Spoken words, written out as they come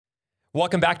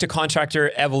Welcome back to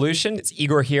Contractor Evolution. It's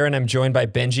Igor here, and I'm joined by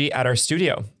Benji at our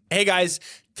studio. Hey guys,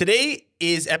 today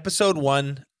is episode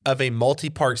 1 of a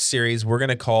multi-part series we're going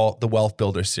to call the Wealth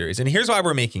Builder series. And here's why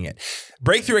we're making it.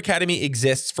 Breakthrough Academy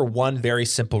exists for one very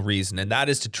simple reason, and that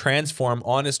is to transform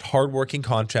honest, hardworking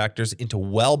contractors into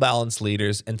well-balanced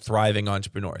leaders and thriving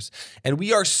entrepreneurs. And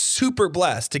we are super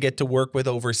blessed to get to work with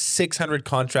over 600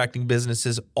 contracting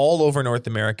businesses all over North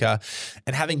America.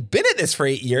 And having been at this for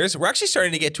 8 years, we're actually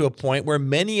starting to get to a point where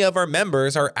many of our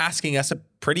members are asking us a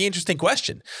pretty interesting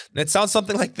question. And it sounds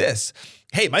something like this.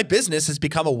 Hey, my business has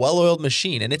become a well-oiled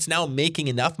machine and it's now making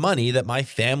enough money that my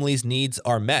family's needs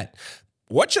are met.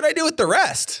 What should I do with the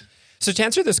rest? So to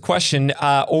answer this question,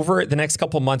 over the next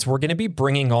couple of months, we're going to be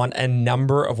bringing on a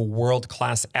number of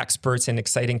world-class experts in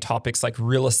exciting topics like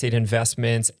real estate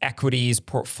investments, equities,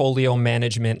 portfolio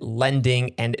management,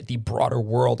 lending, and the broader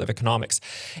world of economics.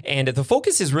 And the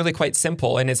focus is really quite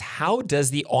simple, and is how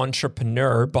does the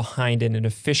entrepreneur behind an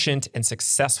efficient and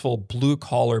successful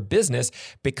blue-collar business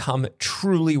become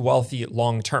truly wealthy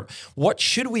long-term? What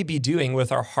should we be doing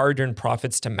with our hard-earned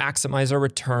profits to maximize our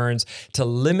returns, to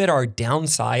limit our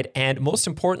downside, and most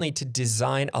importantly, to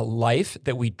design a life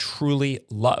that we truly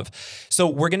love? So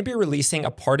we're going to be releasing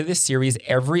a part of this series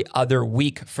every other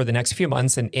week for the next few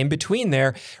months. And in between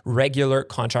there, regular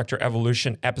Contractor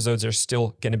Evolution episodes are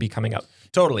still going to be coming up.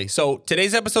 Totally. So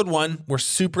today's episode 1, we're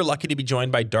super lucky to be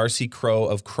joined by Darcie Crowe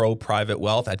of Crowe Private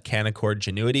Wealth at Canaccord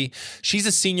Genuity. She's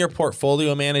a senior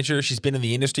portfolio manager. She's been in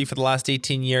the industry for the last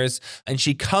 18 years, and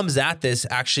she comes at this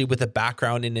actually with a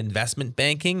background in investment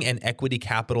banking and equity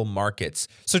capital markets.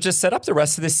 So to set up the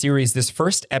rest of this series, this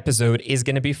first episode is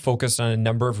going to be focused on a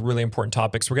number of really important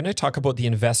topics. We're going to talk about the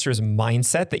investor's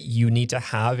mindset that you need to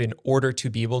have in order to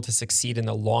be able to succeed in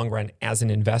the long run as an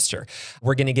investor.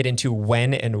 We're going to get into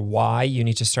when and why you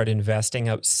need to start investing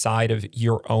outside of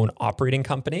your own operating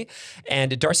company.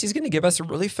 And Darcie's going to give us a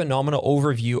really phenomenal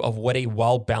overview of what a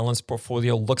well-balanced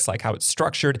portfolio looks like, how it's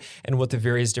structured, and what the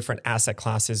various different asset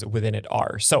classes within it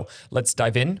are. So let's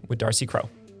dive in with Darcie Crowe.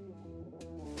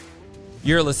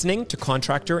 You're listening to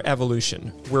Contractor Evolution,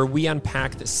 where we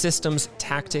unpack the systems,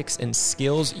 tactics, and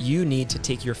skills you need to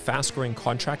take your fast-growing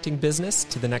contracting business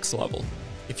to the next level.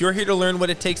 If you're here to learn what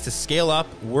it takes to scale up,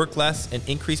 work less, and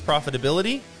increase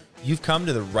profitability, you've come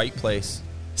to the right place.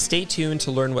 Stay tuned to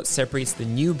learn what separates the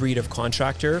new breed of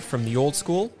contractor from the old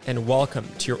school, and welcome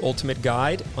to your ultimate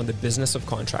guide on the business of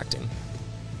contracting.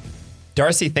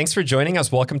 Darcie, thanks for joining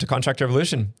us. Welcome to Contractor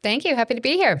Evolution. Thank you. Happy to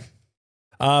be here.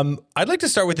 I'd like to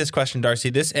start with this question,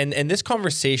 Darcie. This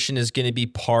conversation is going to be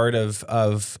part of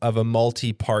a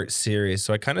multi-part series.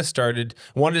 So I kind of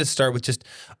wanted to start with just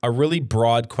a really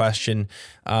broad question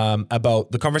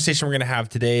about the conversation we're going to have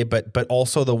today, but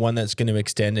also the one that's going to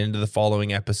extend into the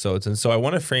following episodes. And so I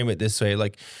want to frame it this way: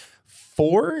 like,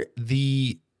 for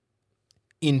the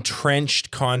entrenched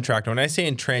contractor. When I say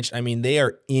entrenched, I mean they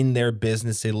are in their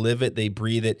business. They live it, they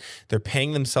breathe it. They're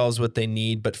paying themselves what they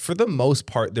need. But for the most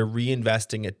part, they're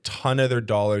reinvesting a ton of their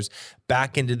dollars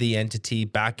back into the entity,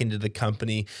 back into the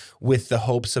company, with the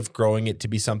hopes of growing it to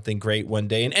be something great one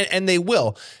day. And they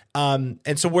will. And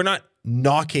so we're not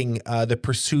knocking the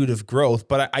pursuit of growth,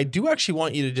 but I do actually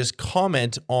want you to just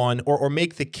comment on or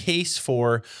make the case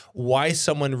for why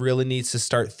someone really needs to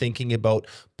start thinking about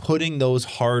putting those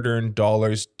hard-earned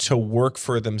dollars to work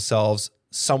for themselves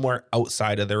somewhere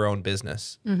outside of their own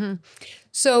business. Mm-hmm.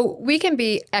 So we can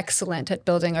be excellent at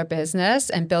building our business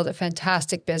and build a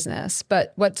fantastic business.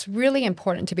 But what's really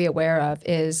important to be aware of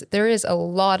is there is a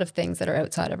lot of things that are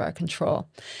outside of our control.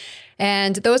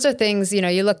 And those are things,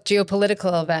 you look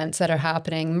geopolitical events that are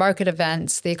happening, market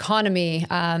events, the economy.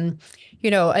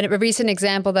 A recent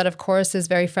example that, of course, is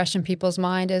very fresh in people's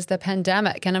mind is the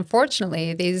pandemic. And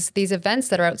unfortunately, these events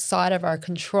that are outside of our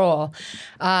control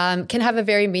can have a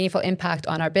very meaningful impact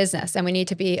on our business. And we need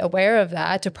to be aware of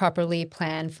that to properly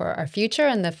plan for our future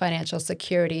and the financial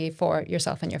security for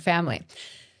yourself and your family.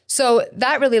 So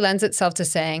that really lends itself to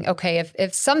saying, okay,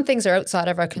 if some things are outside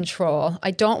of our control,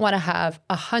 I don't want to have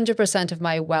 100% of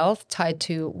my wealth tied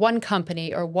to one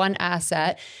company or one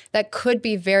asset that could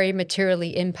be very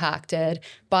materially impacted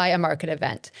by a market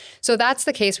event. So that's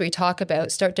the case where we talk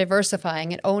about start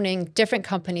diversifying and owning different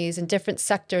companies in different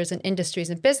sectors and industries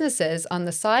and businesses on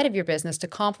the side of your business to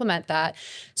complement that,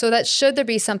 so that should there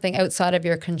be something outside of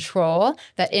your control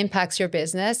that impacts your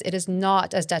business, it is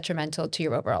not as detrimental to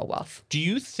your overall wealth. Do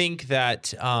you think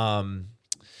that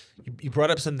you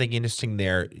brought up something interesting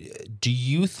there? Do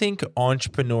you think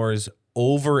entrepreneurs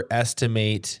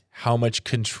overestimate how much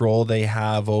control they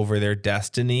have over their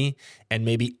destiny and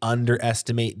maybe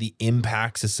underestimate the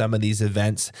impacts of some of these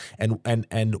events and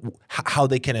how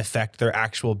they can affect their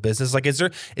actual business? Like, is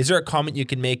there a comment you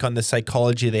can make on the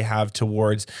psychology they have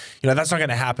towards, that's not going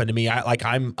to happen to me.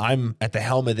 I'm at the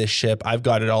helm of this ship. I've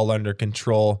got it all under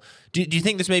control. Do you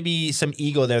think there's maybe some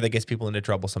ego there that gets people into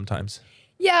trouble sometimes?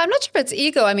 Yeah, I'm not sure if it's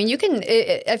ego. I mean, you can,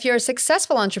 if you're a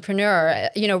successful entrepreneur,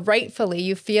 rightfully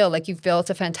you feel like you've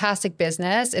built a fantastic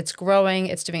business. It's growing,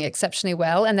 it's doing exceptionally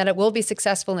well, and that it will be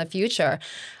successful in the future.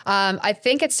 I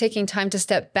think it's taking time to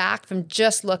step back from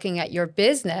just looking at your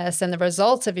business and the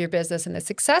results of your business and the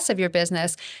success of your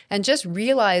business, and just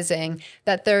realizing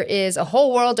that there is a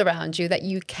whole world around you that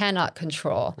you cannot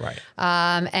control. Right.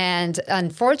 And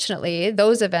unfortunately,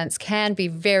 those events can be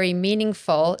very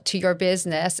meaningful to your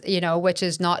business, which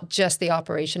is not just the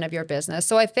operation of your business.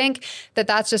 So I think that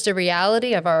that's just a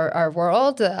reality of our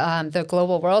world, the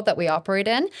global world that we operate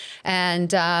in. And,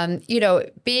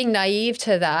 being naive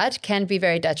to that can be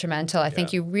very detrimental. I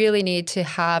think you really need to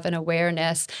have an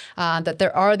awareness that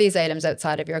there are these items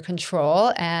outside of your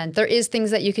control, and there is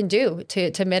things that you can do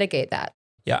to mitigate that.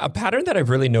 Yeah, a pattern that I've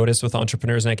really noticed with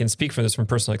entrepreneurs, and I can speak for this from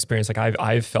personal experience, like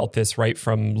I've felt this right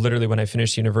from literally when I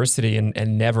finished university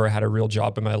and never had a real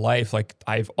job in my life. Like,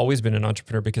 I've always been an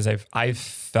entrepreneur because I've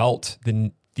felt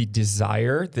the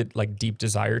desire, that like deep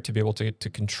desire to be able to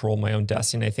control my own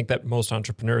destiny. And I think that most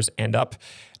entrepreneurs end up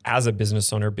as a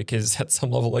business owner because at some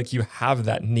level, like, you have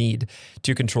that need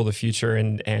to control the future.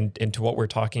 And to what we're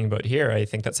talking about here, I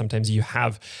think that sometimes you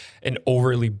have an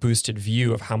overly boosted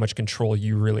view of how much control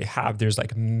you really have. There's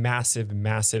like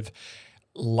massive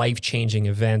life-changing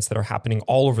events that are happening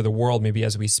all over the world, maybe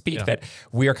as we speak, that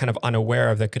we are kind of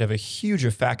unaware of, that could have a huge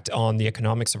effect on the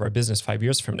economics of our business 5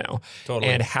 years from now.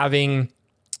 Totally. And having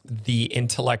the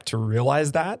intellect to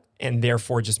realize that, and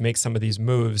therefore just make some of these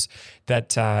moves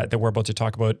that we're about to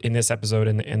talk about in this episode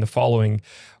and the following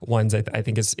ones, I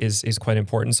think is quite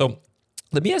important. So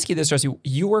let me ask you this, Darcie.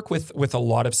 You work with a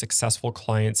lot of successful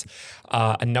clients,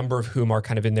 a number of whom are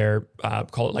kind of in their,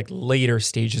 call it like later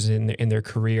stages in their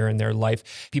career and their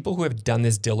life. People who have done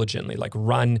this diligently, like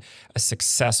run a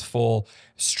successful,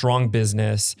 strong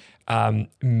business,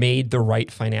 made the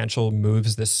right financial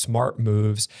moves, the smart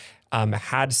moves,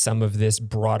 had some of this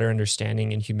broader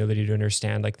understanding and humility to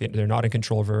understand like they're not in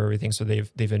control over everything. So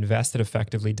they've invested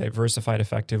effectively, diversified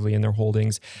effectively in their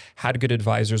holdings, had good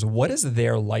advisors. What does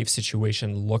their life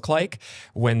situation look like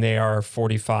when they are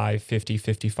 45, 50,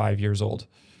 55 years old?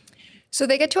 So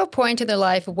they get to a point in their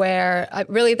life where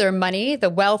really their money, the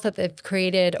wealth that they've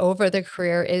created over their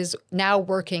career is now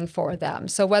working for them.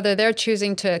 So whether they're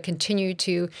choosing to continue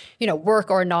to, work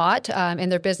or not in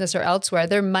their business or elsewhere,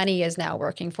 their money is now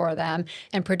working for them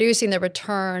and producing the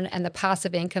return and the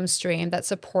passive income stream that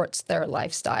supports their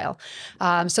lifestyle.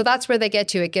 So that's where they get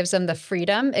to. It gives them the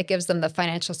freedom. It gives them the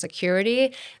financial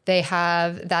security. They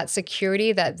have that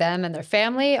security that them and their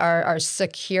family are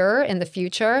secure in the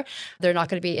future. They're not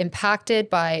going to be impacted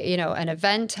by, an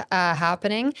event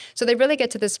happening. So they really get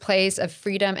to this place of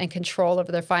freedom and control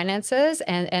over their finances,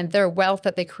 and their wealth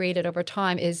that they created over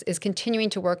time is continuing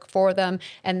to work for them,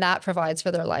 and that provides for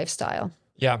their lifestyle.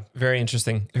 Yeah, very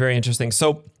interesting. Very interesting.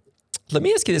 So let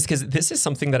me ask you this, because this is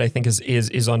something that I think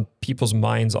is on people's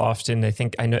minds often.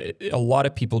 I know a lot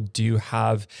of people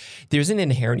there's an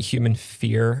inherent human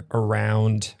fear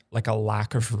around like a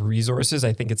lack of resources.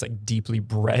 I think it's like deeply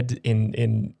bred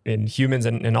in humans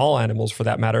and in all animals for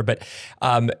that matter. But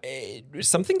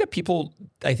something that people,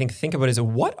 I think about is,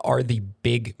 what are the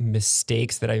big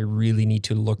mistakes that I really need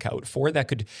to look out for that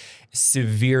could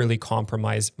severely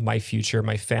compromise my future,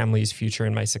 my family's future,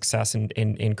 and my success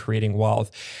in creating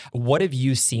wealth? What have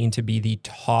you seen to be the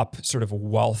top sort of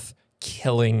wealth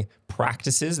killing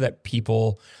practices that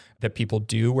people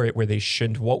do where they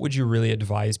shouldn't? What would you really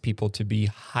advise people to be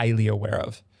highly aware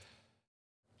of?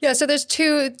 Yeah, so there's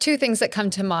two things that come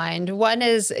to mind. One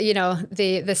is,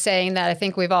 the saying that I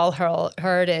think we've all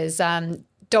heard is,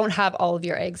 don't have all of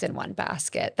your eggs in one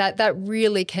basket. That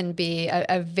really can be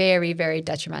a very, very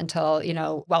detrimental,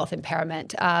 wealth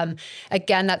impairment.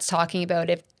 Again, that's talking about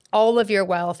if all of your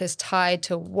wealth is tied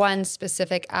to one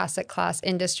specific asset class,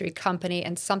 industry, company,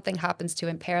 and something happens to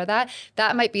impair that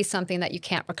might be something that you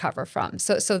can't recover from.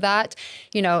 So that,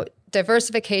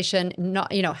 diversification,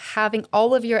 not, having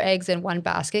all of your eggs in one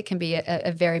basket can be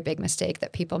a very big mistake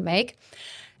that people make.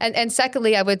 And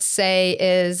secondly, I would say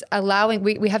is allowing,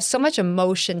 we have so much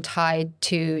emotion tied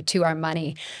to our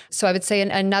money. So I would say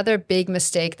another big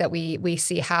mistake that we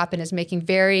see happen is making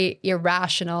very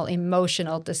irrational,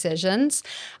 emotional decisions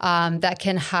that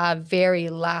can have very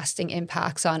lasting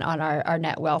impacts on our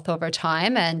net wealth over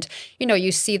time. And,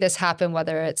 you see this happen,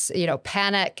 whether it's,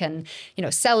 panic and,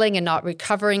 selling and not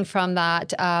recovering from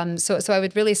that. So I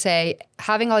would really say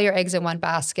having all your eggs in one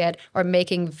basket or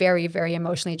making very, very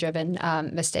emotionally driven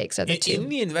mistakes are the two. In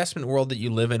the investment world that you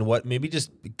live in, what maybe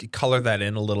just color that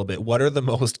in a little bit. What are the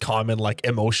most common like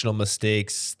emotional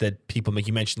mistakes that people make?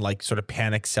 You mentioned like sort of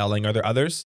panic selling. Are there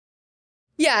others?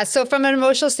 Yeah. So from an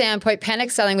emotional standpoint,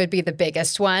 panic selling would be the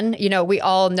biggest one. We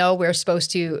all know we're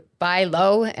supposed to buy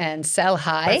low and sell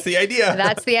high. That's the idea.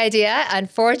 That's the idea.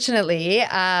 Unfortunately,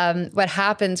 what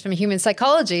happens from human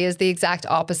psychology is the exact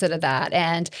opposite of that.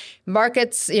 And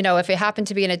markets, if it happen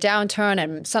to be in a downturn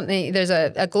and there's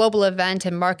a global event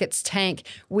and markets tank,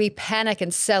 we panic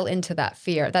and sell into that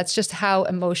fear. That's just how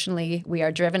emotionally we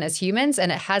are driven as humans,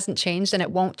 and it hasn't changed and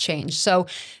it won't change. So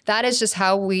that is just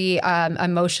how we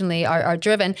emotionally are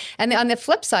driven. And on the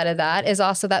flip side of that is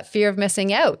also that fear of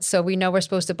missing out. So we know we're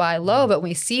supposed to buy low, but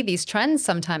we see these trends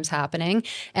sometimes happening,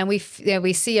 and we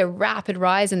see a rapid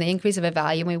rise in the increase of a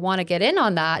value, and we want to get in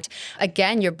on that.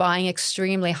 Again, you're buying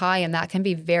extremely high, and that can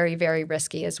be very, very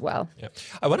risky as well. Yeah.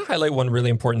 I want to highlight one really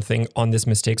important thing on this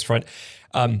mistakes front.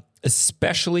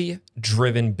 Especially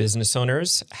driven business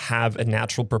owners have a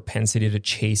natural propensity to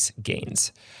chase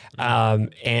gains.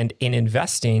 And in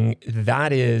investing,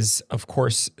 that is, of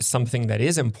course, something that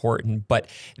is important. But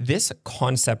this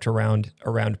concept around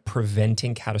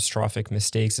preventing catastrophic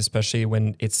mistakes, especially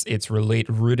when it's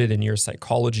rooted in your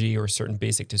psychology or certain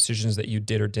basic decisions that you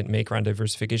did or didn't make around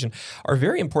diversification, are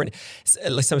very important.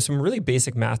 Some really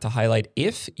basic math to highlight.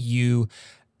 If you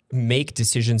make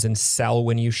decisions and sell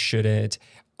when you shouldn't,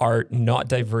 are not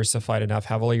diversified enough,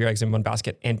 have all your eggs in one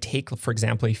basket, and take, for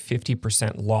example, a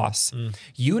 50% loss,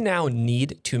 you now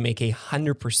need to make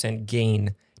 100%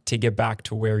 gain to get back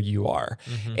to where you are.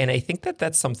 And I think that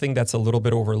that's something that's a little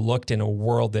bit overlooked in a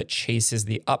world that chases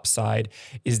the upside,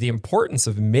 is the importance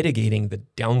of mitigating the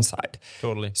downside.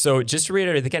 Totally. So just to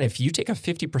reiterate again, if you take a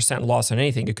 50% loss on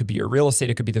anything, it could be your real estate,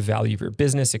 it could be the value of your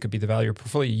business, it could be the value of your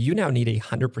portfolio, you now need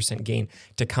 100% gain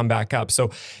to come back up.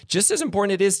 So just as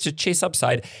important it is to chase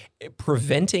upside,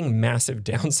 preventing massive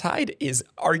downside is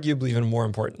arguably even more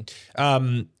important.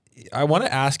 I want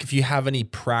to ask if you have any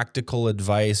practical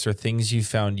advice or things you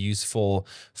found useful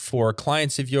for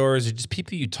clients of yours or just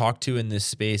people you talk to in this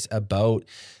space about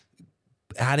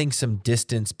adding some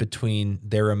distance between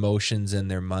their emotions and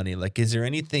their money. Like, is there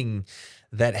anything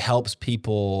that helps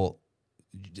people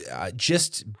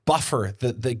just buffer,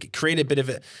 create a bit of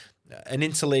an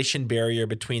insulation barrier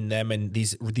between them and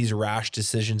these rash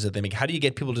decisions that they make? How do you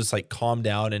get people to just like calm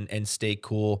down and stay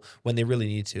cool when they really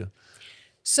need to?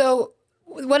 So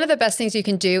one of the best things you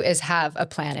can do is have a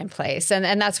plan in place.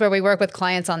 And that's where we work with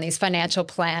clients on these financial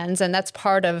plans. And that's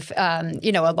part of,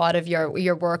 a lot of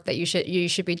your work that you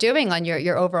should be doing on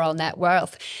your overall net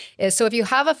wealth. Is so if you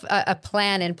have a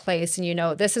plan in place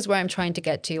and this is where I'm trying to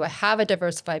get to, I have a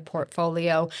diversified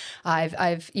portfolio, I've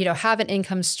have an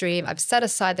income stream, I've set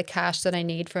aside the cash that I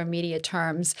need for immediate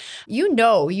terms.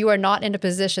 You are not in a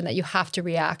position that you have to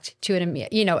react to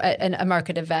a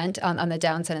market event on the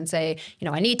downside and say,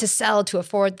 I need to sell to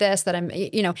afford this, that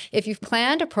if you've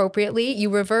planned appropriately, you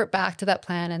revert back to that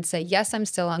plan and say, yes, I'm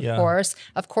still on course.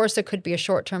 Of course, there could be a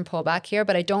short-term pullback here,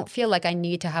 but I don't feel like I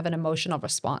need to have an emotional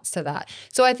response to that.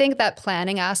 So I think that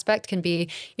planning aspect can be,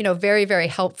 very, very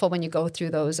helpful when you go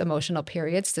through those emotional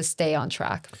periods to stay on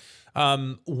track.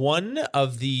 One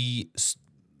of the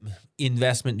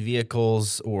investment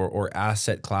vehicles or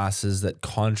asset classes that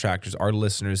contractors, our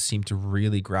listeners, seem to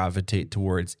really gravitate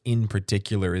towards in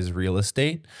particular is real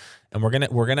estate. And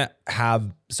we're gonna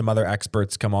have some other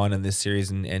experts come on in this series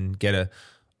and get a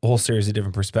whole series of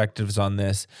different perspectives on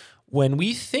this. When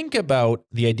we think about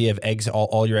the idea of eggs,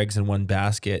 all your eggs in one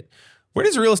basket, where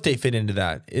does real estate fit into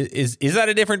that? Is that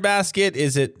a different basket?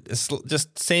 Is it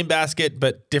just same basket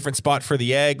but different spot for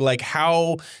the egg? Like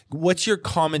what's your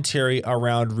commentary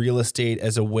around real estate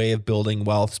as a way of building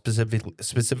wealth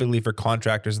specifically for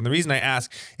contractors? And the reason I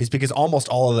ask is because almost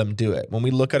all of them do it. When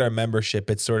we look at our membership,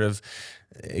 it's sort of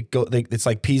it's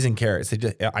like peas and carrots.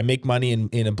 I make money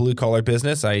in a blue collar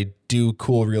business. I do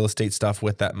cool real estate stuff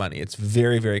with that money. It's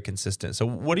very, very consistent. So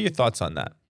what are your thoughts on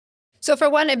that? So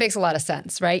for one, it makes a lot of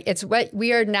sense, right? It's what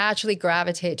we are naturally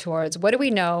gravitate towards. What do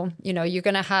we know? You're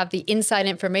going to have the inside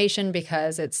information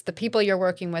because it's the people you're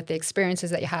working with, the experiences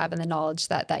that you have, and the knowledge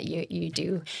that you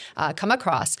do come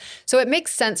across. So it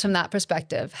makes sense from that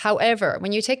perspective. However,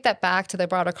 when you take that back to the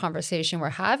broader conversation we're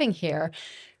having here,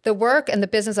 the work and the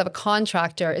business of a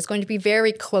contractor is going to be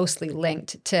very closely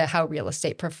linked to how real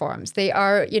estate performs. They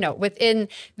are, within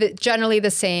generally the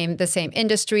same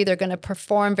industry. They're going to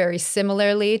perform very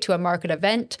similarly to a market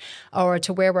event or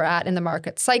to where we're at in the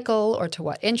market cycle or to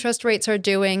what interest rates are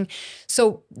doing.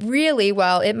 So really,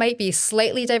 while it might be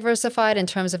slightly diversified in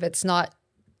terms of it's not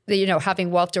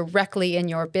having wealth directly in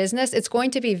your business, it's going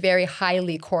to be very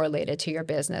highly correlated to your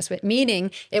business,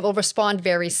 meaning it will respond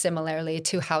very similarly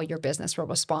to how your business will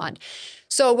respond.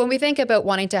 So when we think about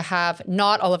wanting to have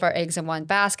not all of our eggs in one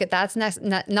basket, that's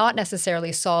not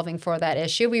necessarily solving for that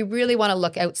issue. We really want to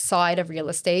look outside of real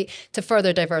estate to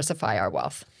further diversify our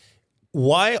wealth.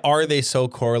 Why are they so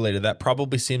correlated? That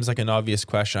probably seems like an obvious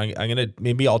question.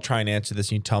 Maybe I'll try and answer this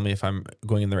and you tell me if I'm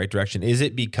going in the right direction. Is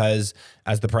it because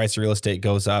as the price of real estate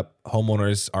goes up,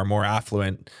 homeowners are more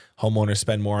affluent, homeowners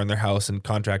spend more on their house and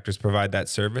contractors provide that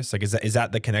service? Like, is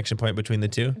that the connection point between the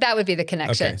two? That would be the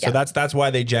connection. Okay, so that's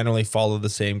why they generally follow the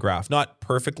same graph. Not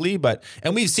perfectly,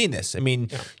 and we've seen this. I mean,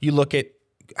 you look at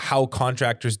how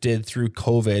contractors did through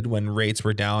COVID when rates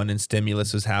were down and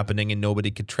stimulus was happening and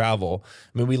nobody could travel.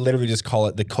 I mean, we literally just call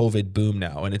it the COVID boom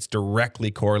now, and it's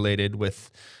directly correlated with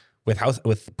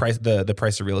the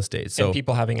price of real estate. So and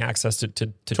people having access to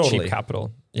totally. cheap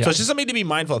capital. Yeah. So it's just something to be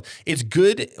mindful of. It's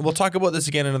good. We'll talk about this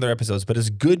again in other episodes, but it's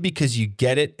good because you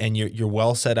get it and you're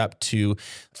well set up to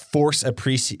force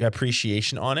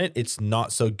appreciation on it. It's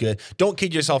not so good. Don't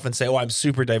kid yourself and say, "Oh, I'm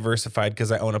super diversified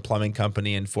because I own a plumbing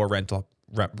company and 4 rental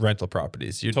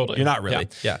properties." You're not really.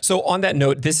 Yeah. So on that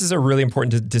note, this is a really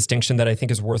important distinction that I think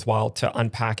is worthwhile to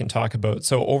unpack and talk about.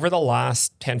 So over the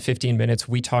last 10, 15 minutes,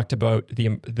 we talked about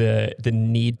the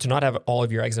need to not have all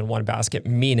of your eggs in one basket,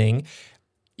 meaning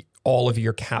all of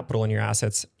your capital and your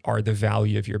assets are the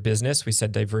value of your business. We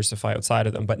said diversify outside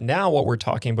of them. But now what we're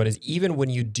talking about is even when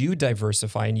you do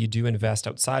diversify and you do invest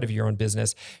outside of your own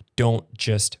business, don't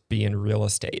just be in real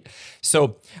estate.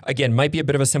 So again, might be a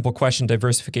bit of a simple question,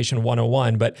 diversification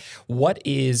 101, but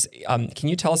can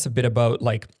you tell us a bit about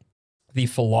the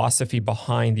philosophy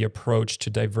behind the approach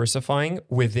to diversifying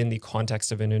within the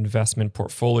context of an investment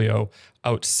portfolio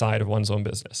outside of one's own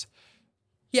business?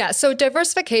 Yeah, so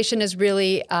diversification is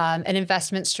really an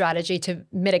investment strategy to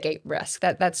mitigate risk.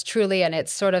 That's truly, and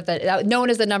it's sort of known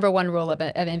as the number one rule of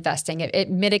investing. It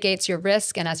mitigates your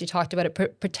risk, and as you talked about,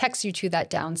 it protects you to that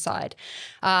downside.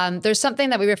 There's something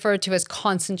that we refer to as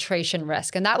concentration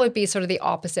risk, and that would be sort of the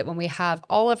opposite when we have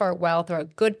all of our wealth or a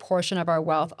good portion of our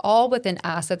wealth all within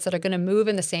assets that are going to move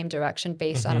in the same direction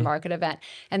based on a market event.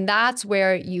 And that's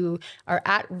where you are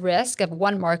at risk of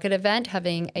one market event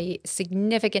having a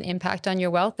significant impact on your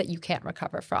wealth that you can't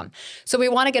recover from. So we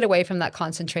want to get away from that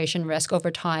concentration risk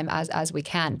over time as we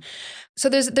can. So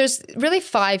there's really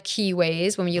 5 key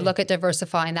ways when you look at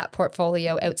diversifying that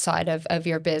portfolio outside of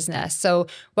your business. So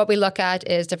what we look at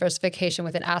is diversification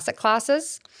within asset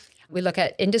classes. We look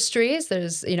at industries.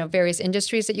 There's various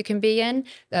industries that you can be in.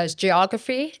 There's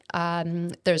geography.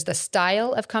 There's the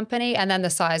style of company, and then the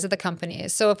size of the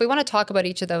companies. So if we want to talk about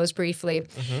each of those briefly,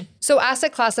 so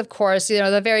asset class, of course,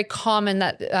 the very common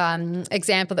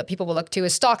example that people will look to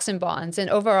is stocks and bonds. And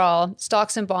overall,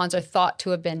 stocks and bonds are thought to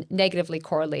have been negatively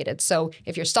correlated. So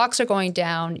if your stocks are going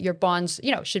down, your bonds,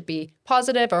 should be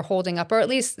positive or holding up, or at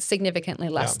least significantly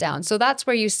less down. So that's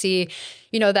where you see,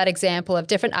 that example of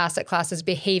different asset classes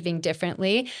behaving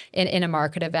differently in a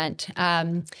market event.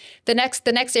 The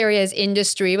next area is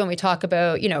industry. When we talk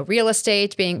about, real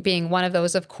estate being one of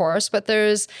those, of course, but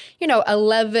there's,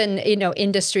 11,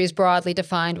 industries broadly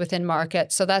defined within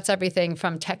markets. So that's everything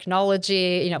from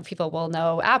technology, people will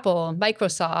know Apple,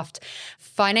 Microsoft,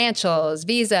 financials,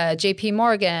 Visa, JP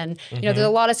Morgan. There's a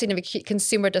lot of significant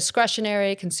consumer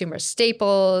discretionary, consumer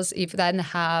staples. You then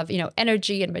have,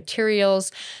 energy and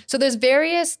materials. So there's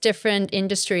various different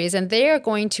industries, and they are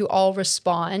going to all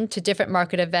respond to different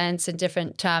market events and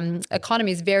different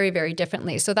economies very, very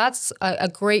differently. So that's a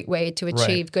great way to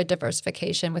achieve good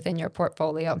diversification within your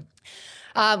portfolio.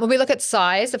 When we look at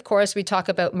size, of course, we talk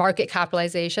about market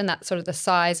capitalization. That's sort of the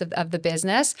size of the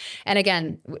business. And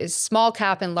again, small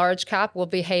cap and large cap will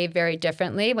behave very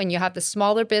differently. When you have the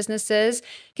smaller businesses,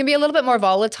 can be a little bit more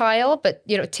volatile, but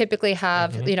typically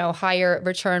have higher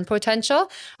return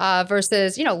potential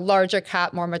versus larger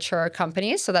cap, more mature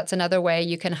companies. So that's another way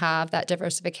you can have that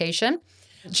diversification.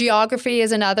 Geography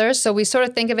is another. So we sort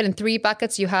of think of it in three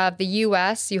buckets. You have the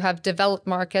US, you have developed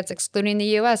markets, excluding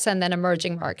the US, and then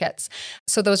emerging markets.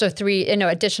 So those are three,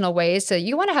 additional ways. So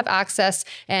you want to have access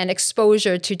and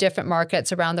exposure to different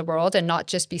markets around the world and not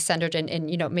just be centered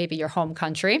in maybe your home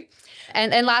country.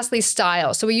 And lastly,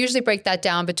 style. So we usually break that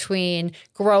down between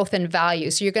growth and value.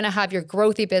 So you're going to have your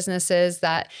growthy businesses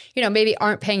that, maybe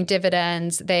aren't paying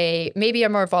dividends. They maybe are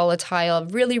more volatile,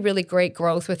 really, really great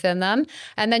growth within them.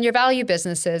 And then your value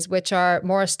businesses, which are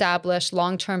more established,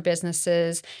 long-term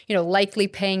businesses, likely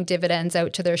paying dividends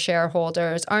out to their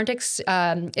shareholders, aren't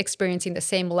experiencing the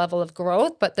same level of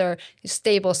growth, but they're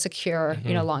stable, secure,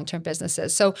 long-term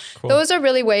businesses. So those are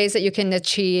really ways that you can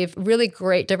achieve really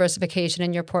great diversification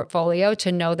in your portfolio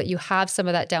to know that you have some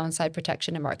of that downside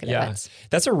protection in market events.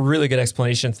 That's a really good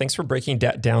explanation. Thanks for breaking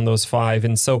down those five.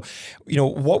 And so,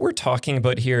 what we're talking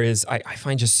about here is I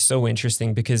find just so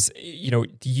interesting because,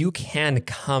 you can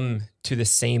come to the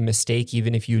same mistake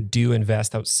even if you do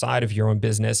invest outside of your own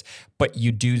business, but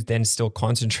you do then still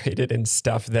concentrate it in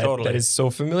stuff that is so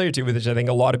familiar to you, which I think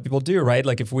a lot of people do, right?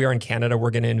 Like if we are in Canada,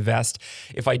 we're going to invest.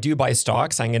 If I do buy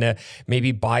stocks, I'm going to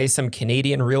maybe buy some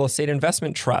Canadian real estate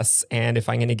investment trusts. And if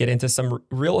I'm going to get into some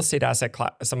real estate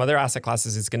some other asset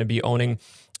classes, it's going to be owning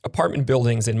apartment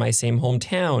buildings in my same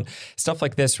hometown, stuff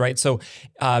like this, right? So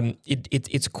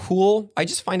it's cool. I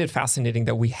just find it fascinating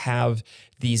that we have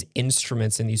these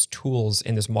instruments and these tools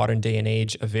in this modern day and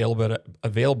age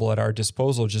available at our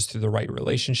disposal just through the right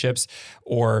relationships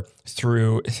or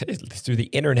through the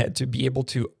internet to be able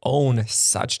to own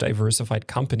such diversified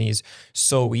companies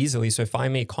so easily. So if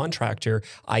I'm a contractor,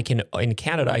 in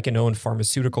Canada, I can own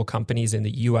pharmaceutical companies in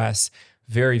the US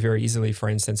very, very easily, for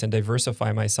instance, and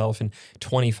diversify myself in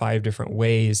 25 different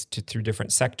ways through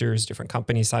different sectors, different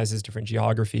company sizes, different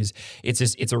geographies.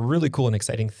 It's a really cool and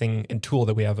exciting thing and tool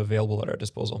that we have available at our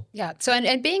disposal. Yeah. So,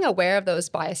 and being aware of those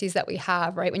biases that we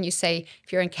have, right? When you say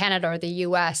if you're in Canada or the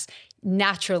US,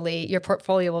 naturally your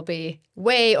portfolio will be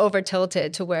way over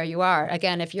tilted to where you are.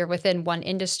 Again, if you're within one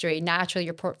industry, naturally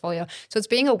your portfolio. So it's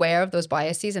being aware of those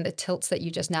biases and the tilts that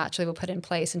you just naturally will put in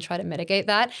place and try to mitigate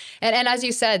that. And as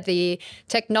you said, the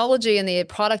technology and the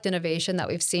product innovation that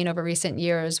we've seen over recent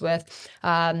years with,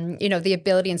 the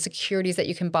ability and securities that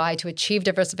you can buy to achieve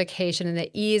diversification and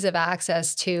the ease of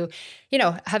access to,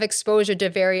 have exposure to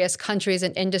various countries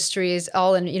and industries,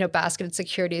 all in, basketed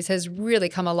securities has really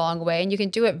come a long way. And you can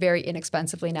do it very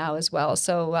inexpensively now as well.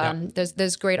 So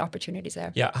there's great opportunities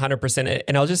there. Yeah, 100%.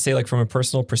 And I'll just say, like, from a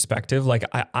personal perspective, like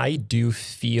I do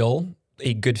feel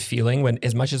a good feeling when,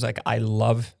 as much as like I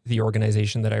love the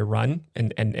organization that I run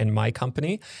and my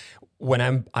company,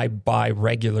 when I buy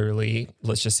regularly,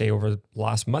 let's just say over the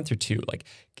last month or two, like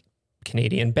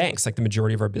Canadian banks, like the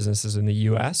majority of our businesses in the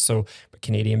US. So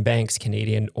Canadian banks,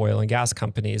 Canadian oil and gas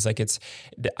companies, like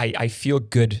I feel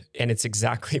good. And it's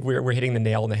exactly, we're hitting the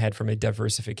nail on the head from a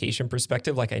diversification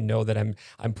perspective. Like I know that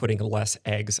I'm putting less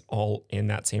eggs all in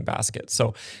that same basket.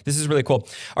 So this is really cool.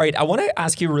 All right. I want to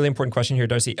ask you a really important question here,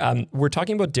 Darcie. We're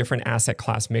talking about different asset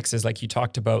class mixes. Like you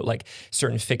talked about like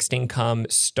certain fixed income,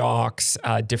 stocks,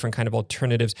 different kind of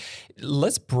alternatives.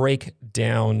 Let's break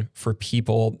down for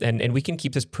people, and we can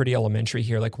keep this pretty elementary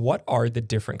here. Like what are the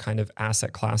different kind of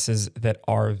asset classes that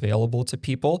are available to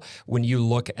people when you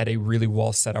look at a really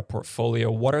well set up portfolio?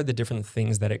 What are the different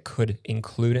things that it could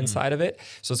include inside of it?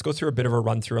 So let's go through a bit of a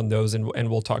run through on those, and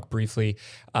we'll talk briefly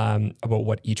about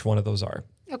what each one of those are.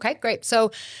 Okay, great.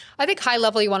 So I think high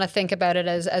level, you want to think about it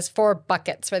as four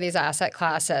buckets for these asset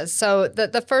classes. So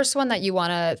the first one that you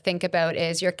want to think about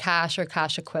is your cash or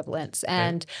cash equivalents.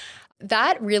 And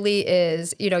that really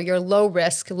is, your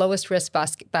lowest risk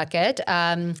bucket.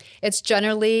 It's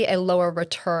generally a lower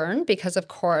return because, of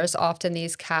course, often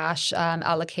these cash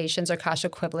allocations or cash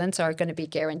equivalents are going to be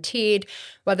guaranteed,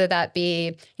 whether that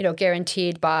be,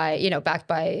 guaranteed by, backed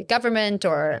by government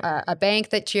or a bank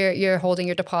that you're holding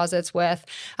your deposits with.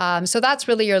 So that's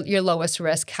really your lowest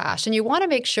risk cash. And you want to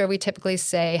make sure, we typically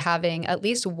say, having at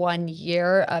least 1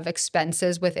 year of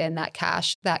expenses within that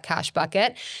cash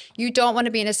bucket. You don't want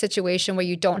to be in a situation where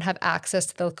you don't have access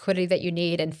to the liquidity that you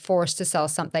need and forced to sell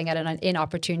something at an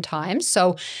inopportune time.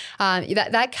 So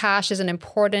that cash is an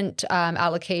important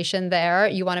allocation there.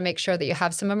 You want to make sure that you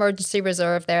have some emergency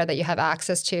reserve there that you have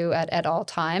access to at all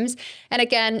times. And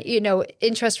again,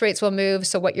 interest rates will move.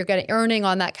 So what you're earning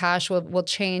on that cash will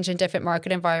change in different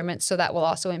market environments. So that will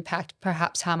also impact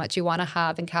perhaps how much you want to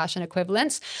have in cash and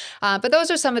equivalents. But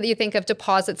those are some of you think of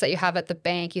deposits that you have at the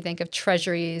bank. You think of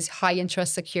treasuries, high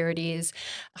interest securities,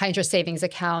 high interest savings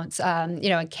accounts.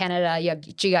 In Canada, you have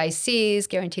GICs,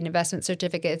 guaranteed investment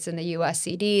certificates, in the US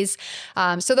CDs.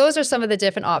 So those are some of the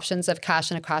different options of cash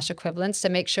and cash equivalents to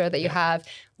make sure that you have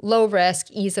low risk,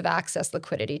 ease of access,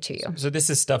 liquidity to you. So this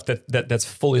is stuff that's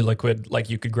fully liquid, like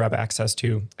you could grab access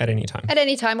to at any time. At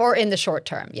any time or in the short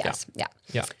term, yes.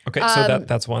 Yeah. Okay, so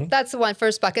that's one. That's the one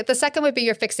first bucket. The second would be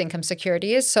your fixed income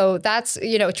securities. So that's,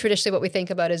 traditionally what we think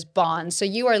about is bonds. So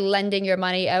you are lending your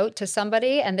money out to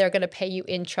somebody and they're going to pay you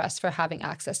interest for having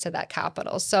access to that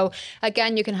capital. So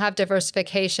again, you can have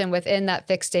diversification within that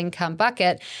fixed income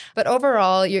bucket, but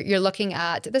overall you're looking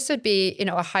at, this would be,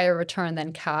 a higher return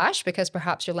than cash because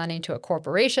perhaps you're lending to a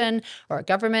corporation or a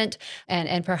government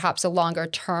and perhaps a longer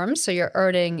term. So you're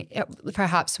earning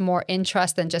perhaps more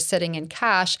interest than just sitting in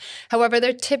cash. However,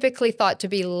 they're typically thought to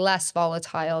be less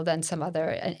volatile than some other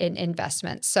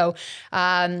investments. So,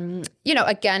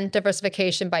 again,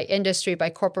 diversification by industry, by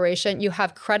corporation. You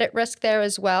have credit risk there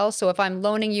as well. So if I'm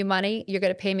loaning you money, you're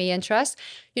going to pay me interest.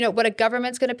 What a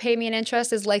government's going to pay me in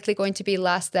interest is likely going to be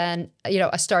less than,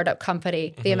 a startup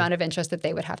company, the amount of interest that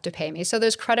they would have to pay me. So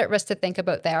there's credit risk to think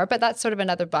about there, but that's sort of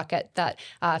another bucket, that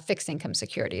fixed income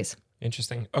securities.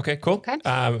 Interesting. Okay, cool. Okay.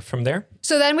 From there?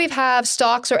 So then we have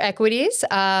stocks or equities.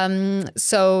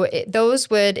 Those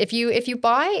would, if you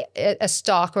buy a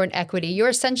stock or an equity, you're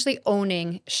essentially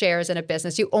owning shares in a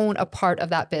business. You own a part of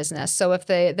that business. So if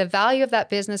the value of that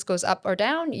business goes up or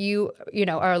down, you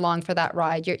are along for that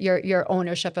ride. Your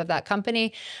ownership of that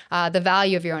company, the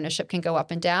value of your ownership can go up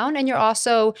and down, and you're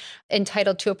also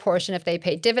entitled to a portion if they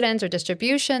pay dividends or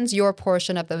distributions. Your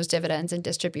portion of those dividends and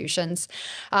distributions.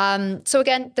 So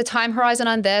again, the time horizon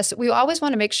on this, we always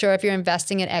want to make sure if you're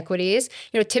investing in equities,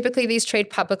 typically these trade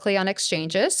publicly on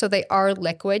exchanges, so they are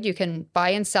liquid. You can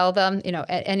buy and sell them,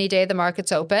 at any day the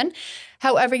market's open.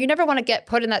 However, you never want to get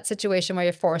put in that situation where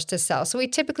you're forced to sell. So we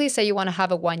typically say you want to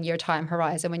have a 1-year time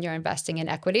horizon when you're investing in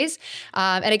equities.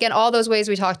 And again, all those ways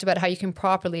we talked about how you can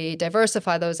properly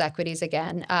diversify those equities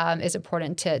again is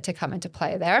important to come into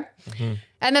play there. Mm-hmm.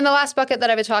 And then the last bucket that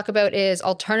I would talk about is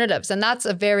alternatives. And that's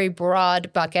a very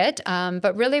broad bucket.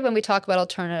 But really when we talk about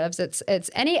alternatives,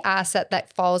 it's any asset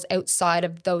that falls outside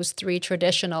of those 3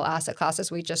 traditional asset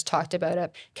classes we just talked about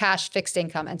of cash, fixed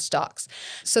income, and stocks.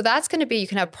 So that's going to be, you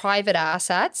can have private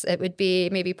assets. It would be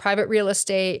maybe private real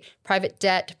estate, private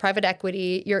debt, private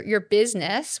equity. Your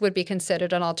business would be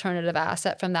considered an alternative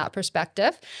asset from that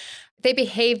perspective. They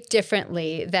behave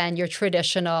differently than your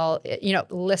traditional,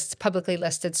 publicly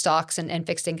listed stocks and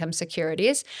fixed income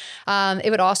securities. It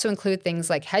would also include things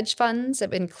like hedge funds. It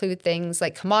would include things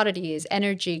like commodities,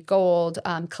 energy, gold,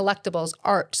 collectibles,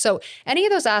 art. So any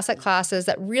of those asset classes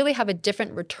that really have a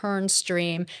different return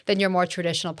stream than your more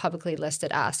traditional publicly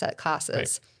listed asset classes.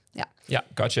 Right. Yeah. Yeah,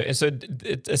 gotcha. And so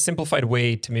a simplified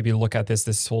way to maybe look at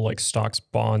this whole like stocks,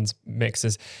 bonds mix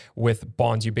is with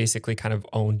bonds, you basically kind of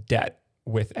own debt.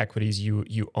 With equities,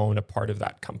 you own a part of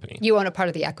that company. You own a part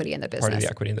of the equity in the business. Part of the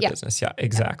equity in the business. Yeah,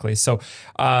 exactly. Yeah. So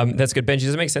that's good. Benji,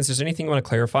 does it make sense? Is there anything you want to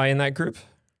clarify in that group?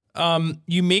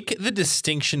 You make the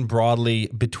distinction broadly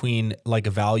between like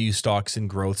value stocks and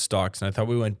growth stocks. And I thought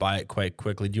we went by it quite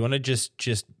quickly. Do you want to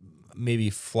just maybe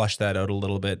flush that out a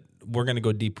little bit? We're going to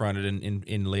go deeper on it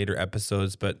in later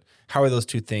episodes, but how are those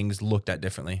two things looked at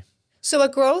differently? So a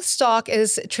growth stock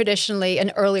is traditionally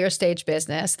an earlier stage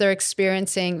business. They're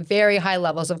experiencing very high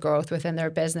levels of growth within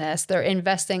their business. They're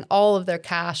investing all of their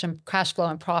cash flow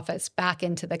and profits back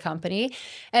into the company,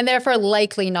 and therefore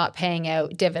likely not paying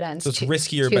out dividends. So it's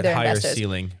riskier but higher investors.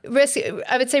 Ceiling.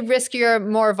 I would say riskier,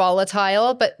 more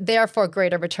volatile, but therefore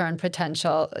greater return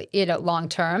potential, long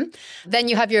term. Then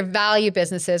you have your value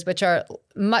businesses, which are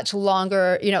much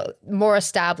longer, more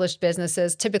established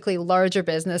businesses, typically larger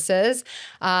businesses.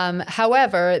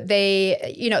 However,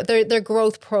 their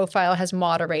growth profile has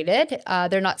moderated.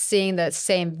 They're not seeing the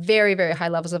same very, very high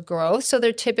levels of growth. So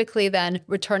they're typically then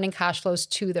returning cash flows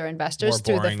to their investors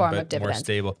through the form of dividends. More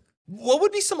stable. What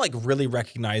would be some like really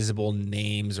recognizable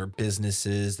names or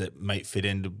businesses that might fit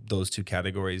into those two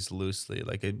categories loosely?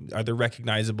 Like, are there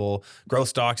recognizable growth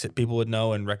stocks that people would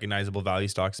know and recognizable value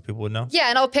stocks that people would know? Yeah,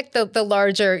 and I'll pick the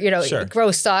larger, Sure.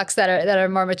 growth stocks that are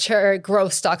more mature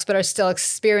growth stocks, but are still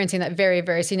experiencing that very,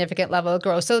 very significant level of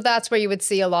growth. So that's where you would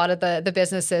see a lot of the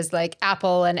businesses like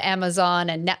Apple and Amazon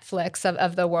and Netflix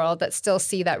of the world that still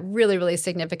see that really, really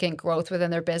significant growth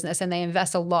within their business, and they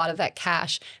invest a lot of that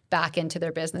cash back into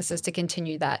their businesses to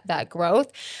continue that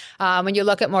growth. When you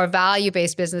look at more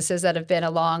value-based businesses that have been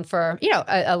along for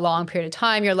a long period of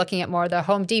time, you're looking at more the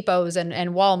Home Depots and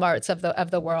Walmarts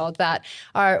of the world that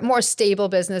are more stable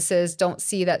businesses, don't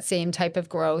see that same type of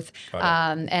growth,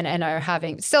 and are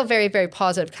having still very, very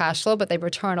positive cash flow, but they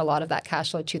return a lot of that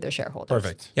cash flow to their shareholders.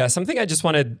 Perfect. Yeah, something I just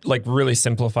want to like really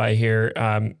simplify here.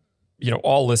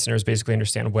 all listeners basically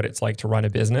understand what it's like to run a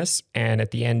business. And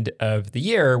at the end of the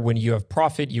year, when you have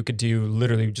profit, you could do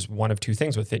literally just one of two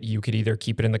things with it. You could either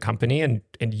keep it in the company and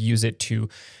use it to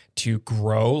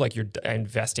grow, like you're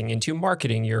investing into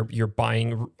marketing, you're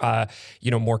buying,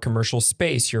 more commercial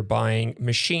space, you're buying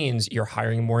machines, you're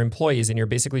hiring more employees, and you're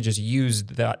basically just use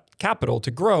that capital to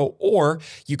grow, or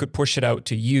you could push it out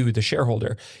to you, the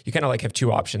shareholder. You kind of like have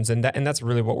two options. And that's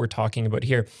really what we're talking about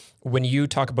here. When you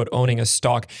talk about owning a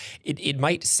stock, it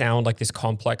might sound like this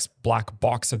complex black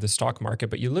box of the stock market,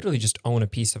 but you literally just own a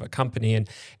piece of a company,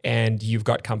 and you've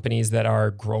got companies that are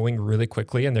growing really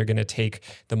quickly, and they're going to take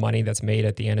the money that's made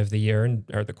at the end of the year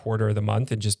or the quarter or the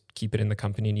month and just keep it in the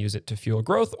company and use it to fuel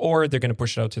growth, or they're going to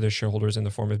push it out to their shareholders in the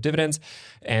form of dividends.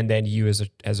 And then you as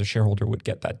a shareholder would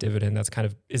get that dividend. That's kind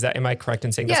of, am I correct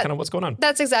in saying that's kind of what's going on?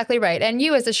 That's exactly right. And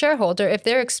you as a shareholder, if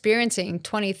they're experiencing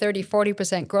 20, 30,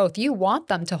 40% growth, you want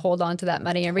them to hold on to that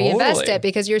money and reinvest it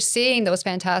because you're seeing those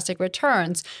fantastic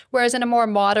returns. Whereas in a more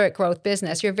moderate growth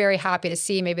business, you're very happy to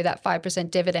see maybe that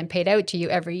 5% dividend paid out to you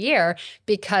every year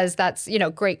because that's,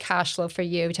 great cash flow for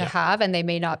you to have. And they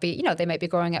may not be, they might be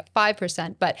growing at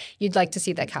 5%, but you'd like to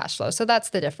see that cash flow. So that's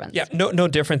the difference. Yeah, no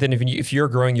different than if you're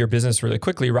growing your business really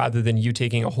quickly, rather than you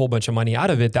taking a whole bunch of money out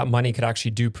of it, that money could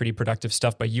actually do pretty productive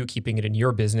stuff by you keeping it in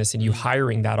your business and you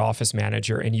hiring that office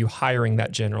manager and you hiring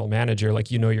that general manager.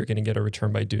 Like, you're going to get a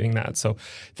return by doing that. So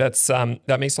that's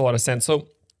that makes a lot of sense.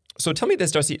 So tell me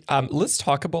this, Darcie. Let's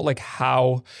talk about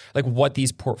what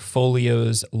these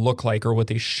portfolios look like, or what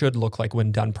they should look like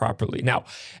when done properly. Now,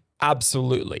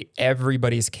 absolutely,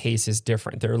 everybody's case is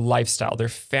different. Their lifestyle, their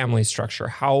family structure,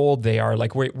 how old they are.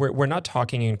 Like, we're not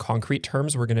talking in concrete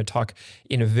terms. We're going to talk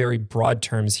in a very broad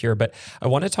terms here. But I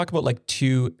want to talk about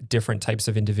two different types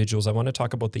of individuals. I want to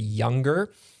talk about the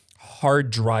younger,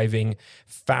 hard driving,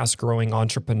 fast growing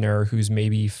entrepreneur who's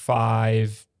maybe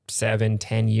 5, 7,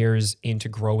 10 years into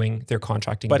growing their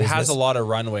contracting business. But has a lot of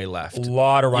runway left. A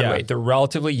lot of runway. Yeah. They're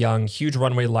relatively young, huge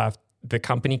runway left. The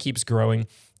company keeps growing.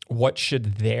 What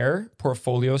should their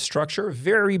portfolio structure,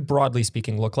 very broadly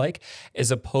speaking, look like, as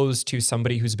opposed to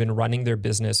somebody who's been running their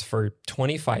business for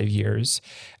 25 years,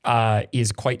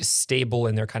 is quite stable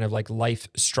in their kind of life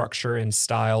structure and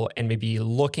style, and maybe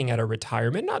looking at a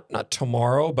retirement, not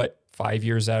tomorrow, but 5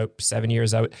 years out, 7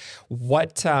 years out.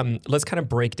 Let's kind of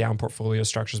break down portfolio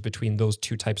structures between those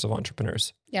two types of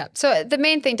entrepreneurs. Yeah. So the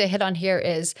main thing to hit on here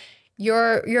is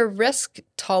your risk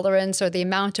tolerance, or the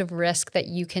amount of risk that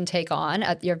you can take on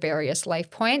at your various life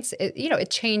points.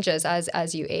 It changes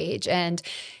as you age. And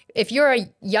if you're a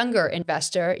younger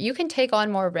investor, you can take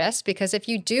on more risk because if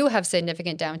you do have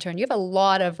significant downturn, you have a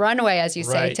lot of runway, as you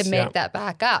say, to make that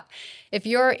back up. If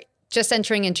you're just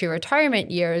entering into your retirement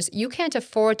years, you can't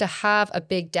afford to have a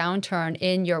big downturn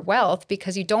in your wealth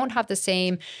because you don't have the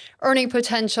same earning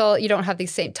potential. You don't have the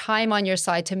same time on your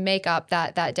side to make up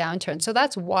that downturn. So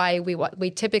that's why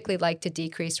we typically like to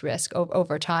decrease risk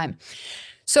over time.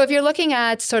 So if you're looking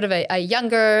at sort of a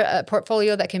younger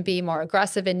portfolio that can be more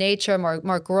aggressive in nature,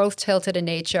 more growth tilted in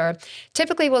nature,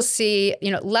 typically we'll see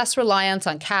less reliance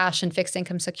on cash and fixed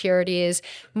income securities,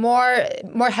 more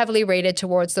heavily rated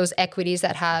towards those equities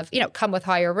that have come with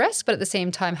higher risk, but at the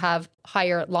same time have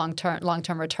higher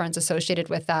long-term returns associated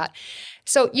with that.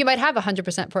 So you might have a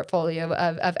 100% portfolio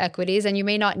of equities, and you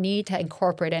may not need to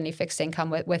incorporate any fixed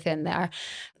income within there.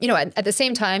 At the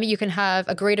same time, you can have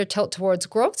a greater tilt towards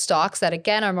growth stocks that,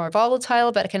 again, are more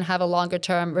volatile, but can have a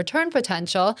longer-term return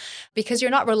potential because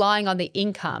you're not relying on the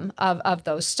income of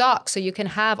those stocks. So you can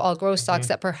have all growth stocks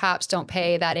that perhaps don't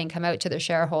pay that income out to their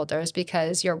shareholders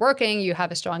because you're working, you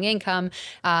have a strong income,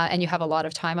 and you have a lot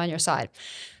of time on your side.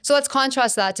 So let's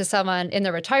contrast that to someone in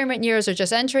their retirement years or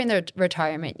just entering their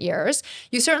retirement years.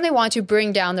 You certainly want to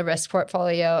bring down the risk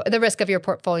of your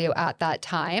portfolio at that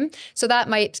time. So that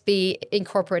might be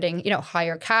incorporating,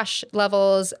 higher cash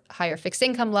levels, higher fixed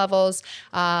income levels,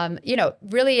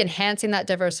 really enhancing that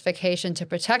diversification to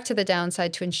protect to the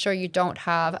downside to ensure you don't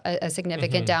have a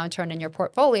significant downturn in your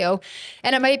portfolio.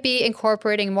 And it might be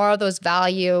incorporating more of those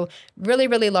value, really,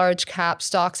 really large cap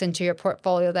stocks into your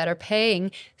portfolio that are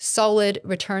paying solid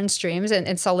return streams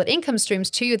and solid income streams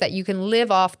to you that you can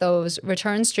live off those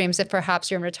return streams if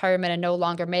perhaps you're in retirement and no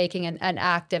longer making an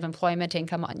active employment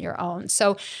income on your own.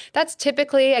 So that's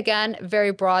typically, again,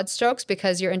 very broad strokes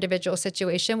because your individual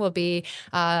situation will be,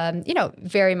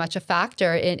 very much a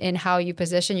factor in how you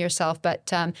position yourself.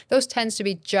 But those tends to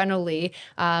be generally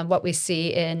what we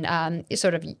see in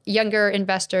sort of younger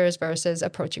investors versus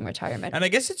approaching retirement. And I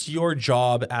guess it's your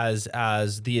job as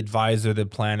the advisor, the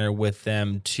planner with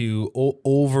them to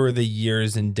over the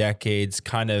years and decades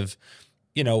kind of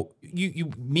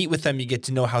you meet with them, you get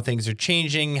to know how things are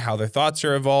changing, how their thoughts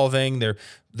are evolving,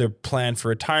 their plan for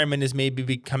retirement is maybe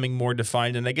becoming more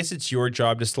defined. And I guess it's your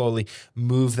job to slowly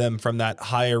move them from that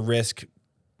higher risk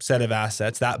set of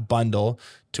assets, that bundle,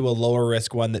 to a lower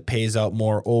risk one that pays out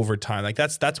more over time. Like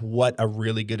that's what a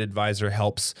really good advisor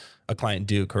helps a client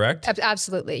do, correct?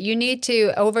 Absolutely. You need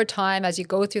to, over time, as you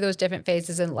go through those different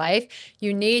phases in life,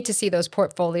 you need to see those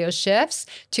portfolio shifts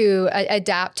to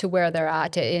adapt to where they're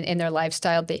at in their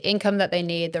lifestyle, the income that they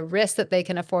need, the risk that they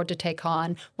can afford to take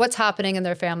on, what's happening in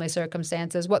their family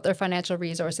circumstances, what their financial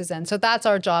resources in. So that's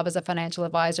our job as a financial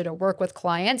advisor, to work with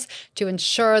clients to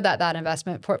ensure that that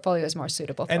investment portfolio is more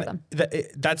suitable for them.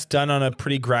 That's done on a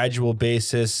pretty gradual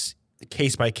basis,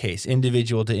 case by case,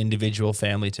 individual to individual,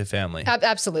 family to family.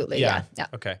 Absolutely. Yeah.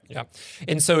 Okay. Yeah.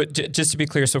 And so just to be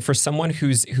clear, so for someone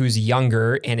who's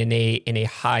younger and in a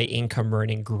high income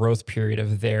earning growth period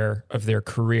of their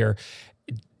career,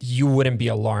 you wouldn't be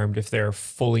alarmed if they're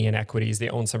fully in equities, they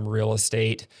own some real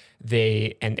estate,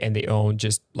 they own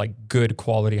just like good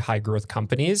quality, high growth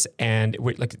companies. And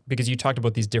because you talked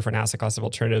about these different asset classes of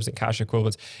alternatives and cash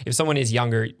equivalents, if someone is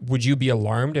younger, would you be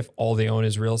alarmed if all they own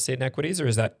is real estate and equities, or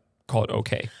is that, call it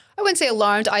okay? I wouldn't say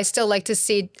alarmed. I still like to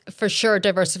see, for sure,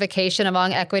 diversification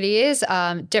among equities,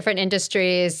 different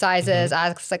industries, sizes,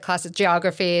 asset classes,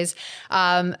 geographies.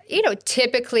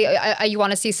 Typically, you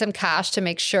want to see some cash to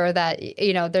make sure that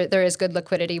there is good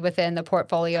liquidity within the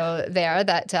portfolio there.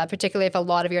 That particularly if a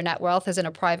lot of your net wealth is in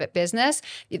a private business,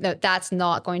 that's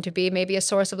not going to be maybe a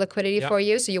source of liquidity for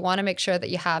you. So you want to make sure that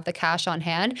you have the cash on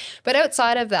hand. But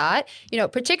outside of that,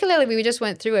 particularly we just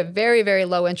went through a very, very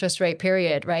low interest rate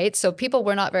period, right? So people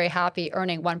were not very happy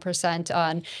earning 1%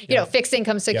 on, fixed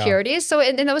income securities. Yeah. So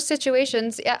in those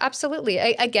situations, absolutely.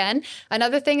 Again,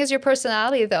 another thing is your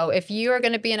personality, though. If you are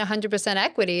going to be in 100%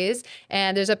 equities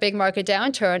and there's a big market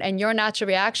downturn and your natural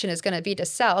reaction is going to be to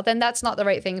sell, then that's not the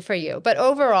right thing for you. But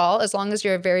overall, as long as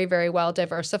you're very, very well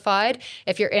diversified,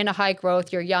 if you're in a high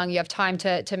growth, you're young, you have time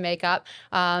to make up,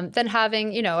 then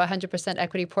having, 100%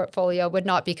 equity portfolio would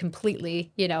not be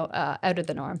completely, out of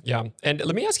the norm. Yeah. And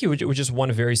let me ask you just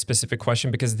one very specific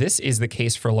question, because this is the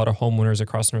case for a lot of homeowners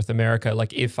across North America.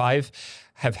 Like if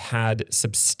have had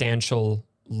substantial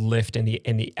lift in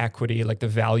the equity, like the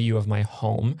value of my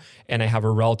home, and I have a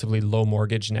relatively low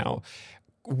mortgage now,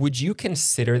 would you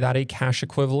consider that a cash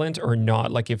equivalent or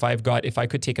not? Like if I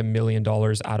could take $1 million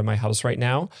out of my house right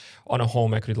now on a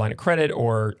home equity line of credit,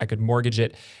 or I could mortgage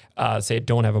it, say I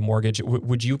don't have a mortgage,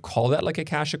 would you call that like a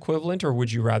cash equivalent, or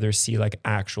would you rather see like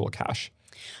actual cash?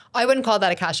 I wouldn't call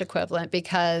that a cash equivalent,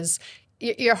 because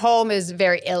your home is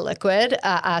very illiquid